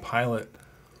did a pilot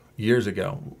years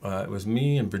ago. It was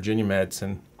me and Virginia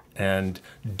Madsen. And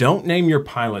don't name your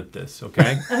pilot this,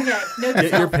 okay? Okay. No,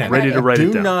 Get your pen. Ready to write it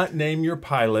down. Do not name your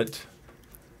pilot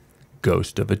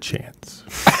Ghost of a Chance.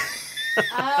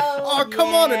 Oh,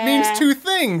 come on. It means two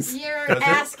things. You're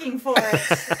asking for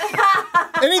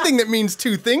it. Anything that means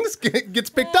two things gets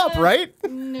picked up, right?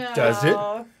 No. Does it?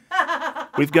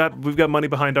 We've got money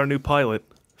behind our new pilot.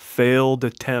 Failed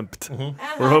attempt.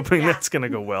 We're hoping that's going to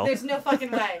go well. There's no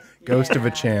fucking way. Ghost of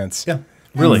a Chance. Yeah.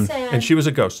 Really? sad. And she was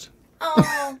a ghost.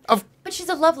 Oh. But she's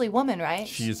a lovely woman, right?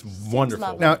 She is wonderful.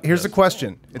 lovely. Now, here's the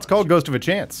question. It's called Ghost of a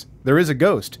Chance. There is a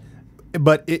ghost.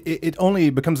 But it only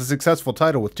becomes a successful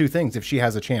title with two things if she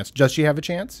has a chance. Does she have a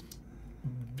chance?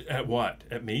 At what?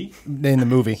 At me? In the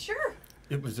movie. Sure.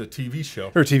 It was a TV show.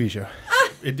 Her TV show.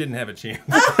 It didn't have a chance.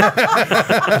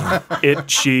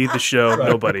 She, the show,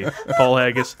 nobody. Paul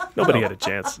Haggis, nobody had a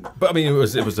chance. But I mean,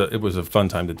 it was a fun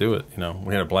time to do it. You know,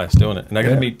 we had a blast doing it, and I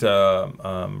got to meet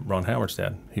Ron Howard's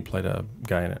dad. He played a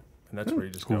guy in it, and that's where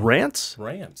you just go. Rants?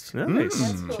 Rants.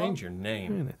 Nice. Cool. Change your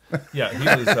name. Yeah,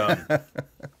 he was.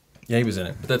 Yeah, he was in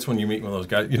it. But that's when you meet one of those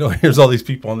guys. You know, here's all these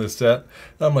people on this set. And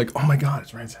I'm like, oh my God,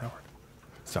 it's Rance Howard.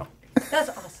 So. That's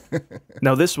awesome.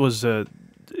 Now, this was.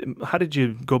 How did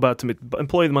you go about to meet?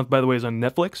 Employee of the Month, by the way, is on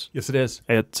Netflix. Yes, it is.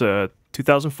 It's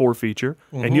 2004 feature,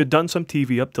 and you had done some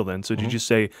TV up till then. So did you just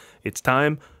say it's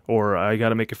time, or I got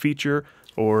to make a feature,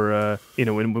 or you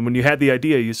know, when you had the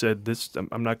idea, you said this.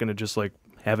 I'm not going to just like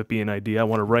have it be an idea. I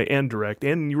want to write and direct,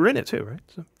 and you were in it too, right?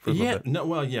 So, for a little bit. No,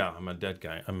 well, yeah, I'm a dead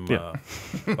guy.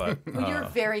 But Well, you're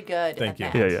very good. thank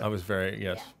at you. that. Yeah. I was very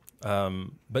yes.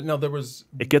 But no, there was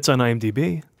It gets on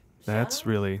IMDb. That's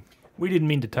really. We didn't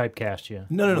mean to typecast you.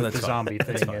 No, with that's the fine. zombie thing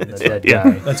That's fine. and the It's dead fine.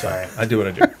 guy. That's all right. I do what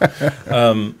I do.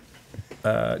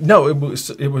 No, it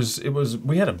was.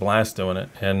 We had a blast doing it,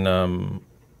 and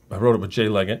I wrote it with Jay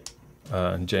Leggett,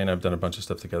 and Jay and I've done a bunch of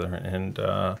stuff together, and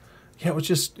yeah, it was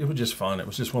just fun. It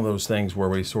was just one of those things where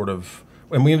we sort of.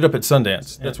 And we ended up at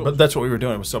Sundance. That's what we were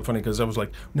doing. It was so funny because I was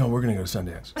like, "No, we're going to go to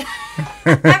Sundance."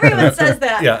 Everyone says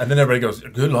that. Yeah, and then everybody goes,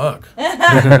 "Good luck."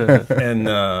 And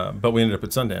but we ended up at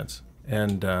Sundance,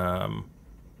 and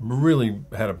really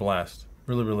had a blast.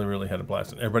 Really had a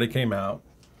blast. And everybody came out.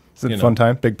 Is it a fun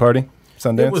time? Big party?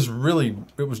 Sundance?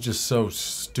 It was just so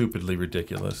stupidly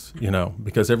ridiculous, you know,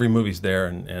 because every movie's there,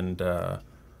 and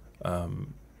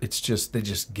it's just they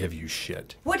just give you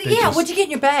shit. What'd you get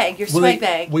in your bag? Your swag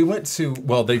bag? We went to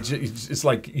it's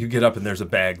like you get up and there's a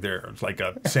bag there. It's like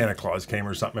a Santa Claus came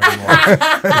or something every morning.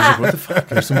 I was like, what the fuck?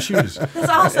 There's some shoes. That's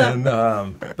awesome.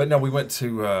 And, but no, we went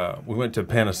to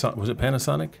Panasonic. Was it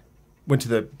Panasonic? Went to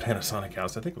the Panasonic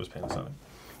house. I think it was Panasonic.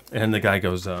 And the guy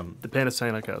goes, The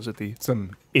Panasonic House at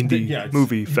some indie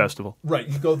movie festival. right,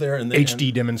 you go there and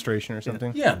HD demonstration or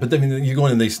something. Yeah, but then you go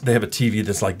in and they have a TV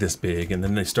that's like this big, and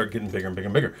then they start getting bigger and bigger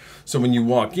and bigger. So when you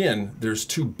walk in, there's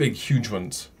two big, huge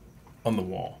ones on the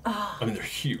wall. Oh. I mean, they're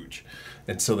huge.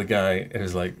 And so the guy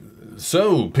is like,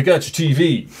 so, pick out your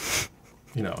TV.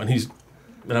 You know,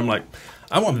 and I'm like,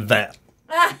 I want that.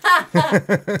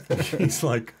 He's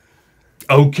like,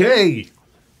 okay.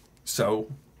 So...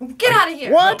 Get out of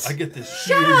here. What? I get this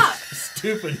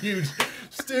stupid huge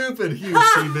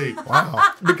TV. Wow.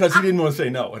 Because he didn't want to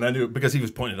say no, and I knew it because he was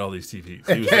pointing at all these TVs.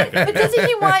 He was like, But doesn't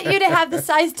he want you to have the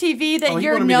size TV that he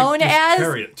you're wanted me to known just as?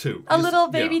 carry it too. A little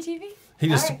baby TV? He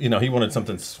just, All right. you know, he wanted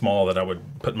something small that I would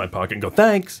put in my pocket and go,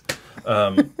 thanks.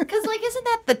 Because, like, isn't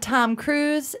that the Tom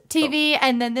Cruise TV,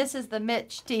 and then this is the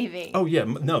Mitch TV? Oh yeah,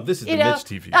 no, this is the You know? Mitch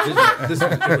TV.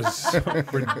 It was so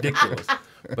ridiculous,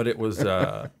 but it was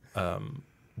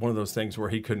one of those things where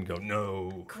he couldn't go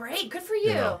no. Great, good for you.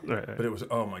 You know? Right. But it was,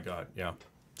 oh my God, yeah.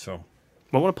 So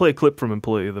Well, I want to play a clip from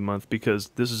Employee of the Month because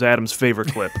this is Adam's favorite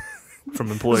clip from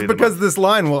Employee of the Because Month. this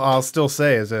line I'll still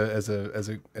say as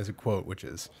a quote, which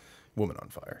is "Woman on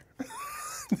fire."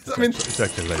 I mean, it's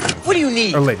actually late. What do you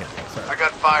need? or lady. Sorry. I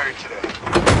got fired today.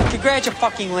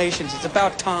 Congratulations. It's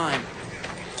about time.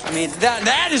 I mean,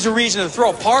 that is a reason to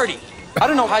throw a party. I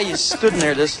don't know how you stood in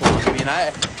there this long. I mean,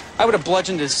 I would have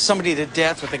bludgeoned somebody to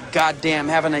death with a goddamn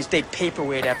have a nice day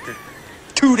paperweight after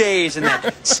 2 days in that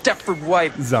Stepford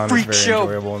wife Zahn is freak very show.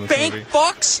 enjoyable in this Bank movie.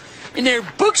 fucks in their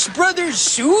Brooks Brothers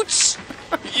suits.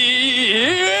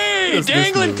 Yeah, This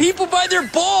dangling movie. people by their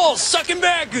balls, sucking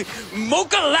back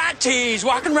mocha lattes,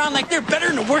 walking around like they're better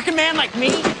than a working man like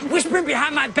me, whispering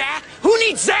behind my back. Who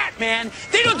needs that, man?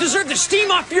 They don't deserve the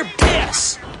steam off your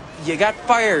piss. You got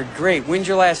fired. Great. When's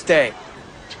your last day?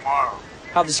 Tomorrow.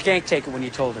 How'd the skank take it when you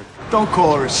told her? Don't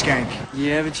call her a skank.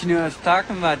 Yeah, but you knew what I was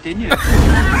talking about, didn't you?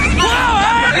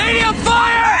 Whoa! Hey, lady on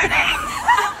fire!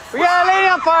 We got a lady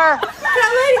on fire!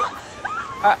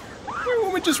 The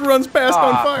woman just runs past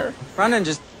on fire. Running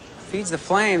just feeds the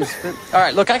flames. All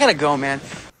right, look, I gotta go, man.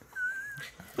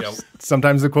 Yeah,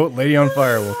 Sometimes the quote "Lady on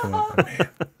fire" will come up.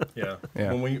 yeah.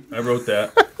 Yeah. When I wrote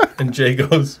that, and Jay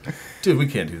goes, "Dude, we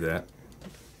can't do that."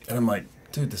 And I'm like,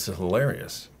 "Dude, this is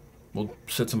hilarious. We'll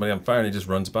set somebody on fire," and he just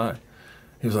runs by.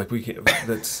 He was like, "We can't."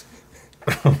 That's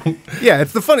Yeah,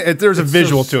 it's the funny. There's a It's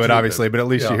visual so to it, stupid. obviously, but at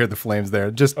least Yeah. you hear the flames there.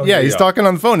 Just Okay, he's yeah. talking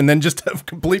on the phone, and then just a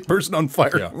complete person on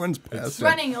fire Yeah. runs past.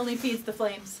 Running only feeds the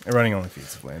flames. Running only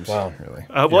feeds the flames. Wow. Really.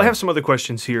 Well, I have some other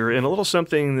questions here, and a little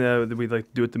something that we like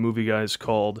to do at the Movie Guys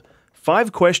called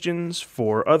 5 questions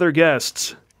for other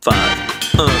guests. 5.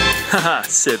 Haha,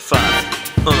 said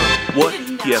 5. What?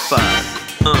 Yeah, 5.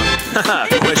 Haha,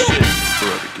 question for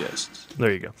other guests.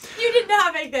 There you go. You did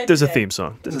not make that. There's a today. theme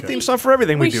song. There's a theme song for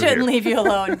everything we do shouldn't here. leave you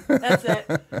alone. That's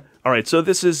it. All right, so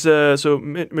this is so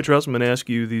Mitch Rouse, I'm going to ask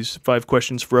you these 5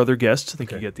 questions for other guests. I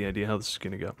think you get the idea how this is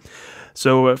going to go.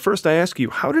 So first, I ask you,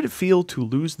 how did it feel to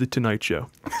lose the Tonight Show?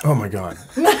 Oh my God!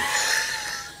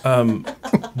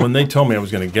 When they told me I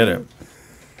was going to get it,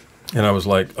 and I was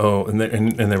like, oh, and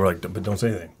they were like, but don't say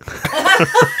anything.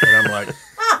 And I'm like,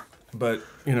 but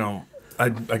you know, I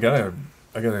gotta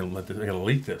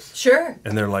leak this. Sure.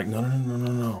 And they're like,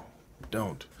 no,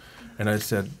 don't. And I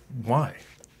said, why?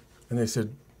 And they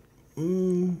said,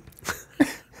 he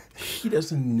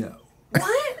doesn't know.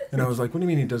 What? And I was like, what do you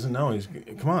mean he doesn't know?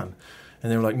 Come on.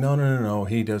 And they were like, no,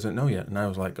 he doesn't know yet. And I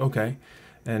was like, okay.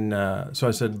 And so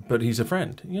I said, but he's a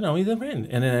friend. You know, he's a friend.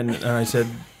 And I said,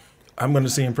 I'm going to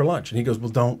see him for lunch. And he goes, well,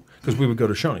 don't. Because we would go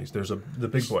to Shoney's. There's the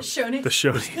Big Boy. Shoney's? The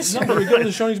Shoney's. No, we go to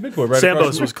the Shoney's Big Boy. Right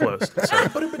Sambo's was closed.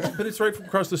 But it's right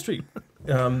across the street.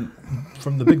 From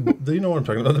the Big you know what I'm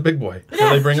talking about, the Big Boy. Yeah, so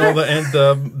they bring all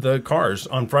the cars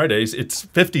on Fridays. It's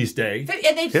 50s day.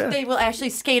 And they will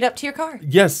actually skate up to your car.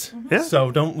 Yes. Mm-hmm. Yeah.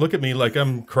 So don't look at me like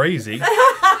I'm crazy.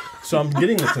 So I'm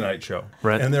getting the Tonight Show.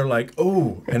 Right. And they're like,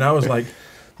 oh. And I was like,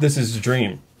 this is a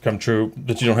dream come true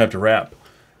that you don't have to rap.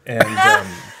 And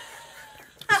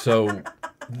so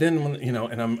then when, you know,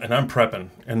 and I'm prepping,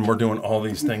 and we're doing all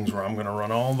these things where I'm going to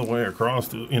run all the way across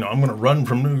to, you know, I'm going to run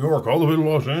from New York all the way to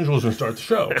Los Angeles and start the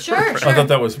show. Sure. I thought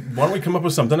that was, why don't we come up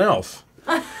with something else?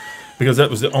 Because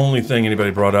that was the only thing anybody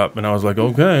brought up, and I was like,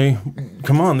 okay,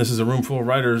 come on, this is a room full of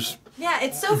writers. Yeah,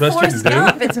 it's so Best you Forrest can do.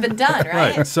 Gump. It's been done,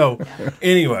 right? Right. So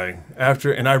anyway,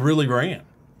 and I really ran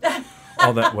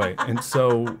all that way, and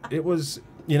so it was,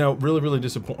 you know, really, really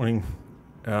disappointing.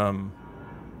 I'm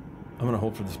gonna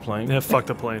hold for this plane. Yeah, fuck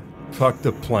the plane. Fuck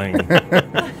the plane.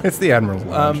 It's the Admiral's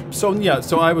Lounge.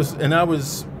 So I was,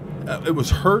 it was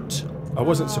hurt. I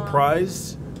wasn't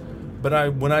surprised,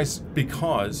 but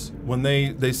because when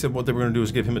they said what they were gonna do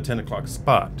is give him a 10 o'clock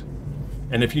spot,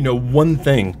 and if you know one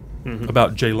thing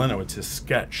about Jay Leno, it's his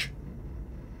sketch.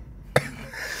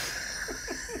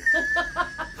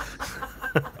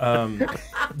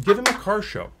 Give him a car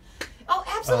show. Oh,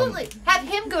 absolutely. Have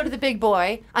him go to the Big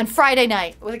Boy on Friday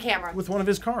night with a camera. With one of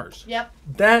his cars. Yep.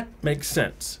 That makes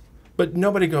sense. But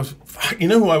nobody goes, fuck, you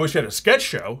know who I wish had a sketch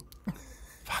show?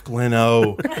 Fuck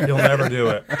Leno. He'll never do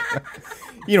it.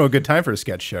 You know, a good time for a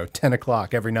sketch show, 10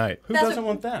 o'clock every night. Who doesn't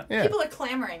want that? Yeah. People are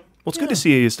clamoring. Well, it's good to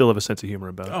see you still have a sense of humor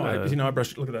about it. Oh, you know, I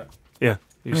brushed it. Look at that. Yeah,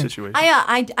 your situation.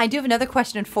 I do have another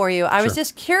question for you. I was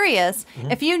just curious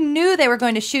if you knew they were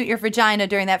going to shoot your vagina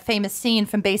during that famous scene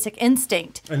from Basic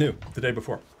Instinct. I knew the day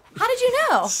before. How did you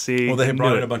know? See, Well, they had you brought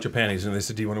knew in it. a bunch of panties, and they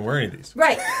said, do you want to wear any of these?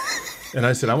 Right. And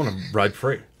I said, I want to ride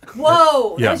free.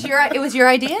 Whoa. Yeah. It was your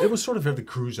idea? It was sort of the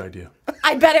cruise idea.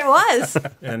 I bet it was.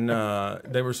 And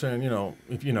they were saying, you know,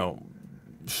 if, you know,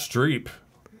 Streep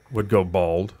would go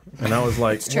bald. And I was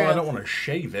like, true. well, I don't want to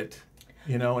shave it,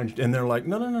 you know. And they're like,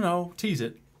 no, tease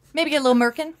it. Maybe get a little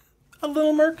Merkin. A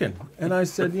little Merkin. And I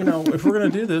said, you know, if we're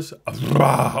going to do this,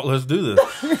 let's do this.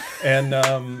 And,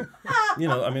 you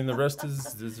know, I mean, the rest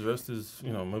is,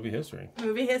 you know, movie history.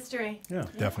 Movie history. Yeah.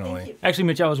 Definitely. Actually,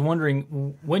 Mitch, I was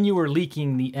wondering, when you were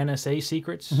leaking the NSA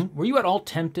secrets, were you at all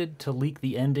tempted to leak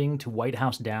the ending to White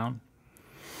House Down?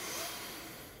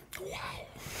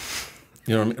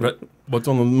 You know what I mean? Right. What's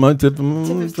on my tip?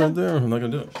 It's right there. I'm not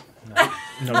going to do it.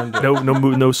 No, I'm not gonna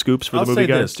do it. No scoops for I'll the movie say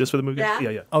guys? this. Just for the movie guys? Yeah.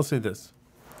 Yeah. I'll say this.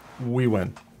 We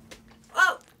win.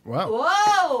 Oh. Wow.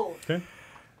 Whoa. Okay?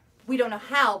 We don't know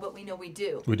how, but we know we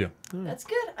do. We do. That's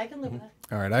good. I can live with that.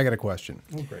 All right, I got a question.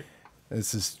 Oh, great.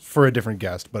 This is for a different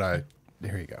guest, but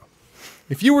here you go.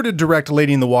 If you were to direct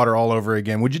Lady in the Water all over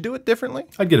again, would you do it differently?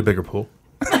 I'd get a bigger pool.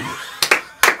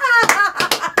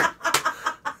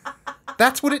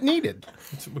 That's what it needed.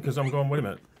 It's because I'm going, wait a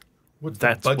minute. What's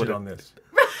That's the budget what it- on this?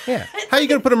 Yeah. How you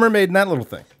going to put a mermaid in that little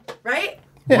thing? Right?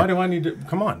 Why do I need to?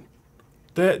 Come on.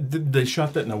 They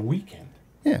shot that in a weekend.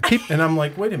 Yeah. And I'm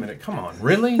like, wait a minute, come on,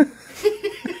 really?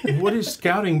 What is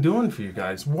scouting doing for you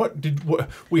guys? What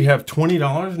we have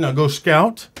 $20 now? Go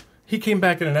scout. He came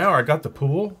back in an hour. I got the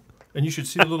pool, and you should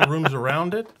see the little rooms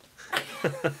around it.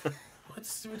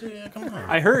 Come on.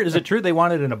 I heard, is it true they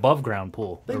wanted an above ground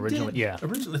pool They originally? did. Yeah.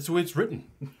 Originally, that's the way it's written.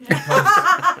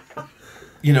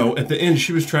 You know, at the end,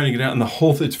 she was trying to get out, and the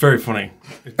whole it's very funny.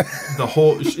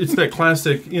 It's that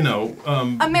classic, you know.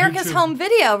 America's YouTube. Home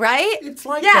Video, right? It's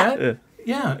like Yeah. that.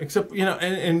 Yeah, except, you know,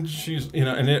 and she's, you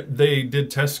know, and they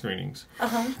did test screenings.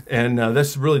 And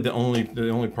that's really the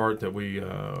only part that we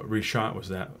reshot was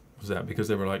that was that because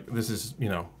they were like, this is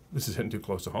hitting too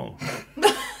close to home.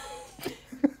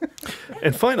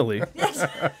 And finally,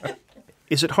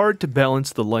 is it hard to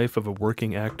balance the life of a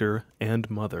working actor and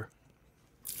mother?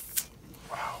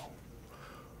 Wow.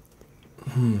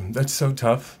 That's so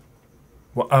tough.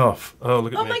 Well, look at Oh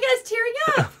me. my God, it's tearing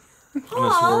up. I'm gonna swear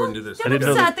I wouldn't do this. Don't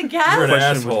upset the guest. You're an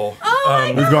asshole.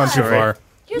 Oh my We've gone too far.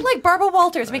 You're like Barbara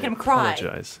Walters, making him cry.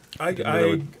 Apologize. I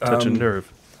touch a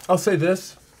nerve. I'll say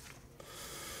this.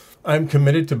 I'm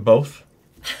committed to both.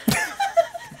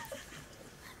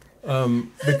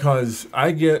 Because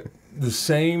I get the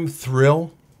same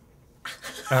thrill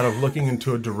out of looking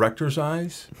into a director's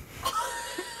eyes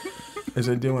as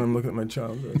I do when I'm looking at my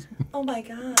child's eyes. Oh my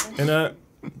God. And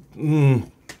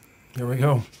there we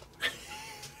go.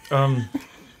 And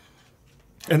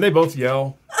they both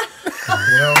yell,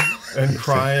 and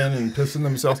crying and pissing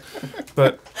themselves.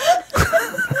 But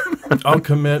I'll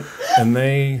commit, and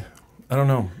I don't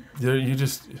know. You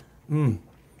just,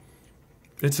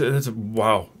 it's a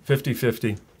wow,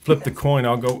 50-50. Flip the coin.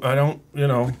 I'll go. I don't,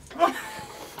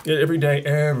 every day.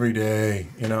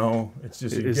 It's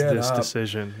just Is get this up.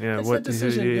 decision? Yeah, It's what that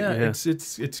decision. Yeah,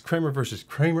 it's Kramer versus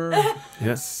Kramer.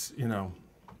 Yes,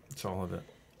 it's all of it.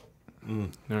 All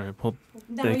right. Well,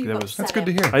 Now thank you. you've That's That's good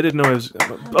to hear. I didn't know it was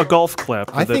a golf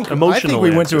clap. I think emotional. we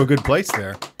went answer. to a good place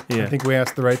there. Yeah. I think we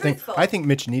asked the right Truthful. thing. I think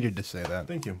Mitch needed to say that.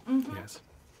 Thank you. Yes.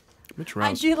 Mitch I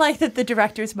Rouse. do like that the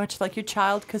director is much like your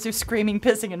child because they're screaming,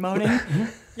 pissing, and moaning.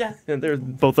 Yeah. And they're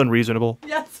both unreasonable.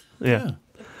 Yes. Yeah.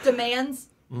 Demands.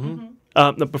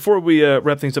 Now, before we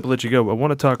wrap things up and let you go, I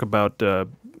want to talk about. Well,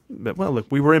 look,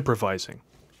 we were improvising.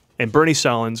 And Bernie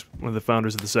Solins, one of the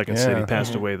founders of the Second City,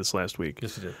 passed away this last week.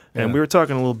 Yes, he did. And we were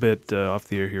talking a little bit off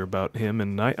the air here about him,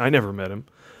 and I never met him.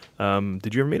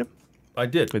 Did you ever meet him? I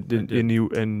did. And you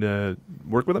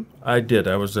work with him? I did.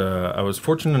 I was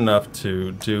fortunate enough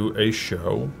to do a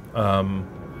show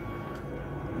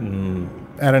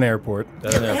At an airport.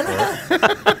 at an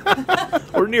airport.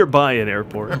 Or nearby an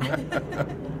airport.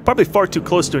 Probably far too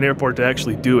close to an airport to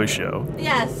actually do a show.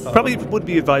 Yes. Probably would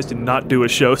be advised to not do a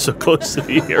show so close to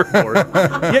the airport.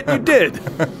 Yet you did.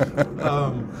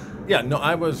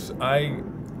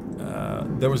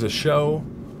 There was a show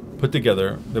put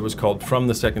together that was called From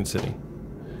the Second City,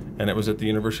 and it was at the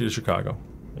University of Chicago,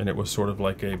 and it was sort of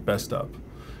like a best of.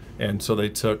 And so they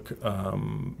took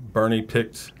Bernie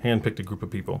handpicked a group of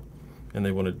people, and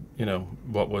they wanted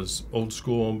what was old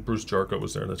school. Bruce Jarko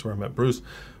was there. That's where I met Bruce.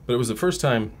 But it was the first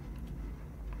time,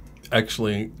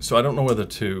 actually. So I don't know whether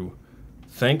to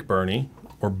thank Bernie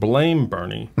or blame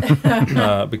Bernie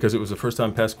because it was the first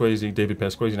time David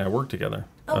Pasquesi and I worked together.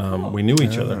 Cool. We knew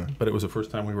each other, but it was the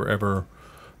first time we were ever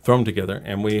thrown together.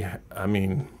 And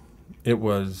it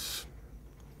was.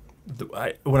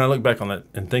 When I look back on that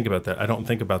and think about that, I don't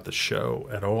think about the show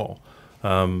at all.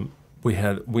 We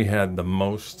had the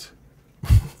most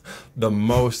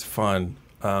fun.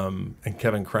 And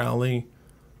Kevin Crowley.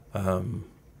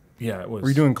 It was. Were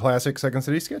you doing classic Second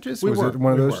City sketches? We was were. it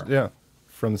one of We those? were. Yeah,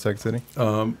 from the Second City.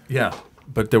 Yeah,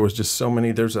 but there was just so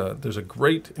many. There's a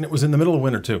great, and it was in the middle of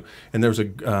winter too. And there's a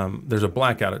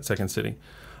blackout at Second City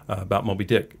about Moby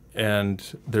Dick, and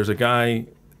there's a guy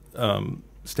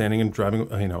standing and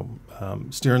driving,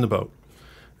 steering the boat,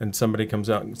 and somebody comes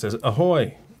out and says,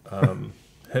 "Ahoy!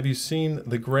 Have you seen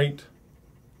the great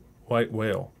white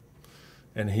whale?"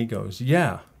 And he goes,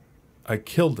 "Yeah, I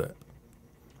killed it."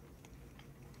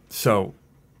 So,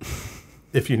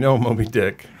 if you know Moby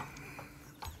Dick,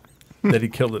 that he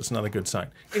killed it's not a good sign.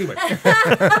 Anyway,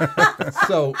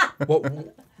 so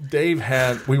what Dave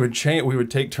had, we would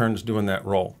take turns doing that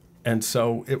role, and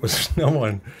so it was no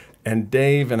one, and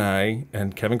Dave and I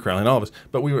and Kevin Crowley and all of us,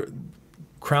 but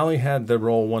Crowley had the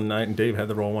role one night and Dave had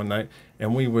the role one night,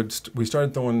 and we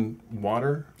started throwing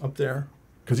water up there.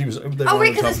 Because he was.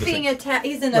 Because it's being attacked.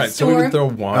 He's in a right, storm. so we would throw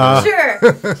water. Sure.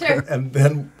 And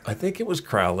then I think it was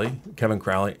Kevin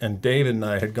Crowley, and David and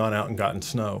I had gone out and gotten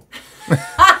snow.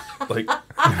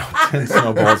 10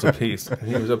 snowballs apiece. And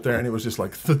he was up there, and it was just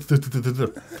like. But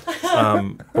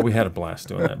we had a blast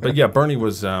doing that. But yeah, Bernie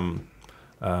was.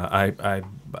 I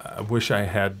wish I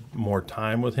had more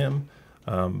time with him,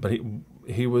 but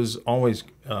he was always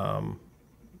and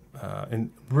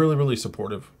really, really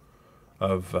supportive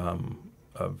of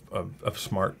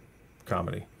smart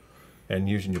comedy and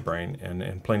using your brain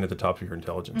and playing at the top of your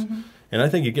intelligence. Mm-hmm. And I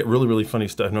think you get really, really funny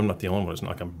stuff. And I'm not the only one. It's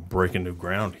not like I'm breaking new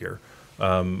ground here.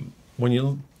 I'm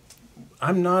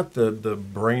not the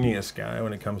brainiest guy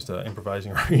when it comes to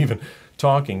improvising or even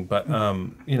talking, but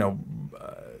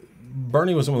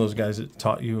Bernie was one of those guys that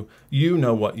taught you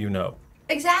know what you know.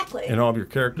 Exactly. And all of your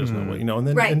characters know what you know. And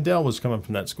then Right. and Dell was coming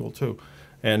from that school too.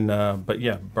 And but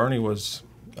yeah, Bernie was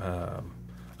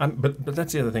But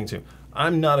that's the other thing too.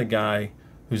 I'm not a guy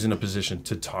who's in a position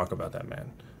to talk about that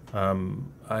man.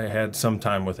 I had some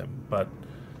time with him, but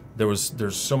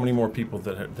there's so many more people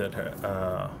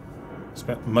that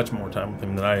spent much more time with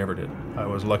him than I ever did. I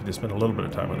was lucky to spend a little bit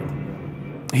of time with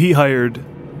him. He hired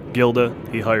Gilda,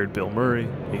 he hired Bill Murray,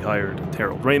 he hired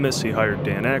Harold Ramis, he hired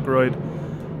Dan Aykroyd.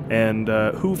 And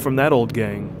who from that old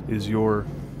gang is your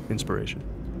inspiration?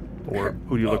 Or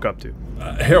who do you look up to?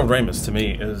 Harold Ramis, to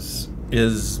me,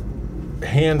 is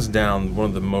hands down one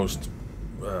of the most,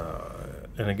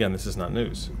 and again, this is not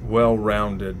news,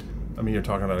 well-rounded. I mean, you're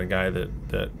talking about a guy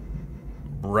that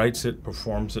writes it,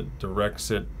 performs it, directs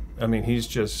it. I mean, he's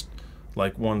just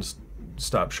like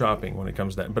one-stop shopping when it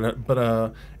comes to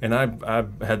that. And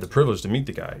I've had the privilege to meet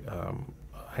the guy a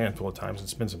handful of times and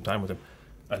spend some time with him.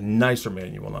 A nicer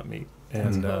man you will not meet,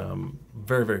 and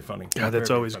very, very funny. Yeah, that's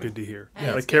very, always very good to hear.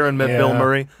 Yeah, like Karen met Bill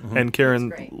Murray, and Karen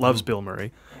great. loves Bill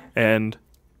Murray, and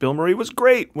Bill Murray was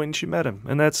great when she met him,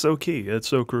 and that's so key. It's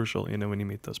so crucial, when you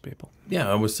meet those people. Yeah,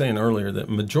 I was saying earlier that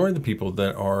majority of the people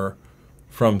that are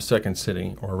from Second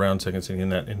City or around Second City in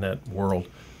that world,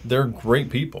 they're great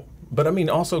people. But I mean,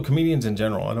 also comedians in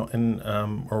general.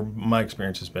 Or my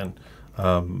experience has been,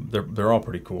 they're all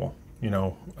pretty cool.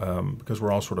 Because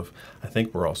I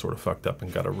think we're all sort of fucked up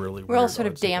and got a really. We're all sort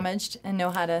of damaged and know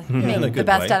how to in a make the good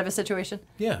best way. out of a situation.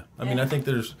 Yeah, I mean, I think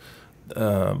there's,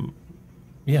 I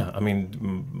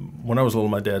mean, when I was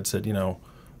little, my dad said, you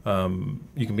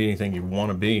can be anything you want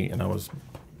to be, and I was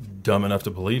dumb enough to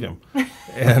believe him,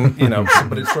 and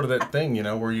but it's sort of that thing,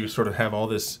 where you sort of have all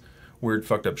this weird,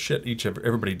 fucked up shit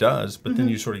everybody does, but then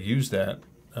you sort of use that,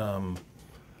 and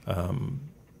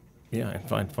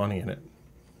find funny in it.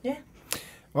 Yeah.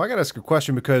 Well, I got to ask a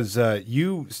question because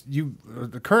you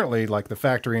currently, like the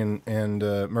factory and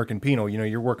Merkin Penal,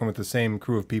 you're working with the same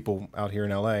crew of people out here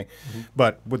in L.A.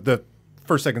 But with the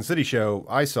first Second City show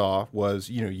I saw was,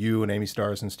 you and Amy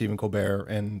Stars and Stephen Colbert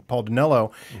and Paul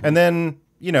Dinello. And then,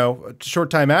 a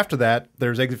short time after that,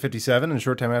 there's Exit 57, and a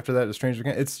short time after that, The Stranger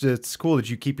Can. It's cool that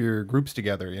you keep your groups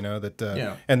together,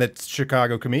 and that's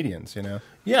Chicago comedians,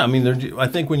 Yeah, I mean, I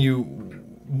think when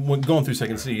going through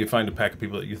Second City, you find a pack of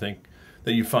people that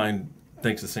you find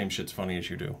thinks the same shit's funny as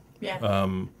you do. Yeah.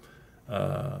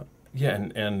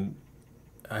 And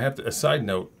I have to, a side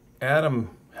note, Adam,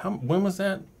 when was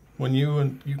that? When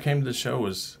you came to the show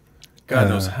was God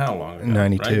knows how long ago.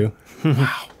 92. Right?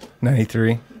 Wow.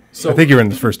 93. So I think you were in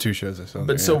the first two shows I saw.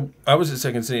 But so I was at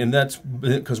Second City, and that's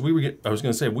because I was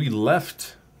going to say we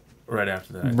left right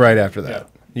after that. Right after that.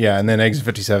 Yeah, and then Exit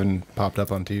 57 popped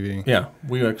up on TV. Yeah,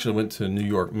 we actually went to New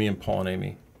York. Me and Paul and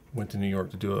Amy went to New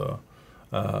York to do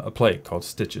a play called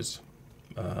Stitches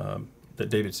that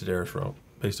David Sedaris wrote,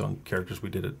 based on characters we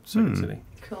did at Second City.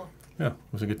 Cool. Yeah, it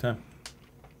was a good time.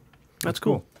 That's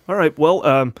cool. All right.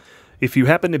 Well, if you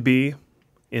happen to be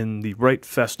in the right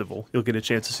festival, you'll get a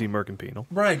chance to see Merkin Penal.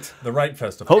 Right, the right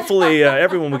festival. Hopefully,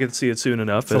 everyone will get to see it soon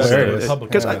enough.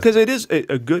 Because it is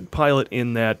a good pilot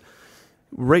in that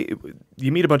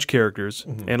you meet a bunch of characters,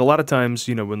 and a lot of times,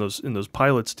 in those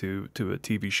pilots to a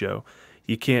TV show,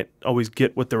 you can't always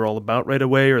get what they're all about right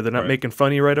away, or they're not making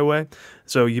funny right away.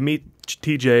 So you meet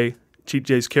Cheap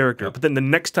J's character, but then the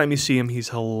next time you see him, he's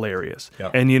hilarious.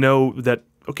 And you know that,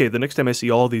 okay, the next time I see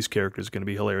all these characters are going to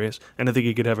be hilarious, and I think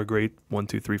he could have a great 1,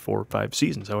 2, 3, 4, 5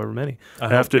 seasons, however many,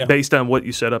 based on what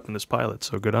you set up in this pilot.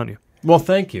 So good on you. Well,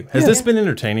 thank you. Has this been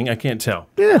entertaining? I can't tell.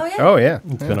 Yeah. Oh, yeah.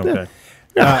 It's been okay.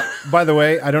 By the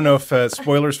way, I don't know if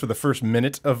spoilers for the first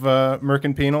minute of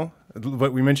Merkin Penal,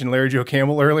 but we mentioned Larry Joe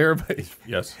Campbell earlier. But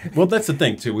yes. Well, that's the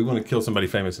thing, too. We want to kill somebody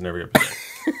famous in every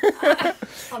episode.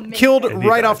 Killed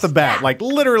right off the bat, like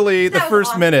literally the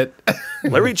first minute.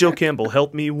 Larry Joe Campbell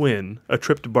helped me win a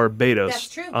trip to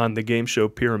Barbados on the game show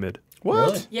Pyramid.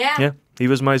 What? Really? Yeah. Yeah. He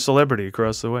was my celebrity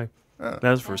across the way. That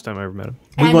was the first time I ever met him.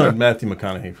 We wanted Matthew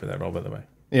McConaughey for that role, by the way.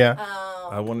 Yeah.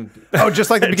 I wanted. Just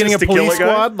like the beginning of Police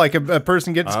Squad, like a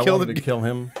person gets killed. I wanted to kill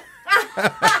him.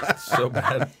 So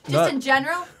bad. Just in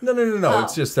general? No. Oh.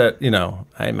 It's just that,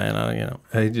 hey man,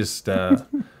 I just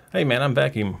hey man, I'm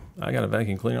vacuum. I got a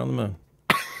vacuum cleaner on the moon.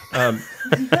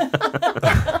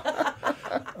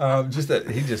 Just that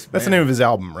he just. That's the name of his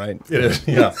album, right? It is.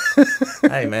 Yeah.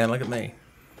 Hey man, look at me.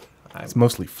 It's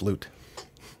mostly flute.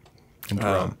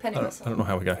 I don't know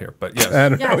how we got here, but yes. I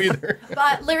don't know either.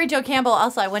 But Larry Joe Campbell,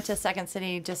 also, I went to Second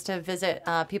City just to visit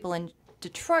people in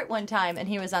Detroit one time, and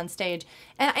he was on stage.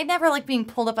 And I never like being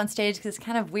pulled up on stage because it's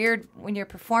kind of weird when you're a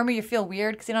performer. You feel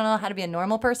weird because you don't know how to be a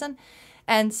normal person.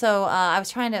 And so I was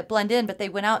trying to blend in, but they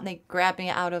went out and they grabbed me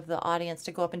out of the audience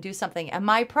to go up and do something. And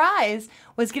my prize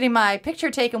was getting my picture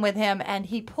taken with him, and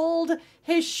he pulled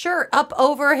his shirt up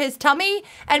over his tummy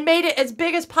and made it as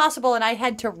big as possible, and I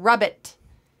had to rub it.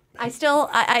 I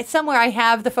somewhere I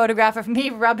have the photograph of me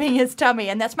rubbing his tummy,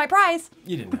 and that's my prize.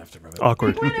 You didn't have to rub it.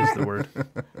 Awkward is the word.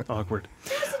 Awkward.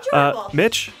 It was enjoyable.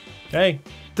 Mitch, Hey,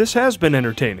 this has been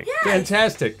entertaining.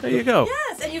 fantastic. There you go.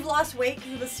 Yes, and you've lost weight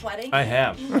because you was sweating. I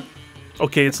have.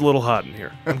 Okay, it's a little hot in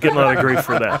here. I'm getting a lot of grief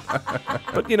for that.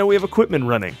 But, we have equipment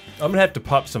running. I'm going to have to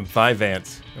pop some 5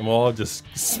 ants, and we'll all just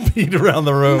speed around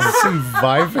the room. Some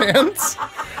Vivants?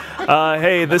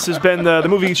 Hey, this has been the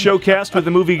Movie Showcast with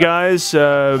the Movie Guys.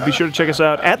 Be sure to check us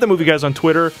out at the Movie Guys on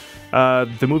Twitter.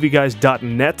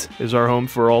 TheMovieGuys.net is our home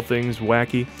for all things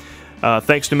wacky.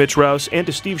 Thanks to Mitch Rouse and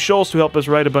to Steve Schultz, who helped us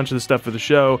write a bunch of the stuff for the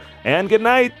show. And good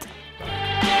night.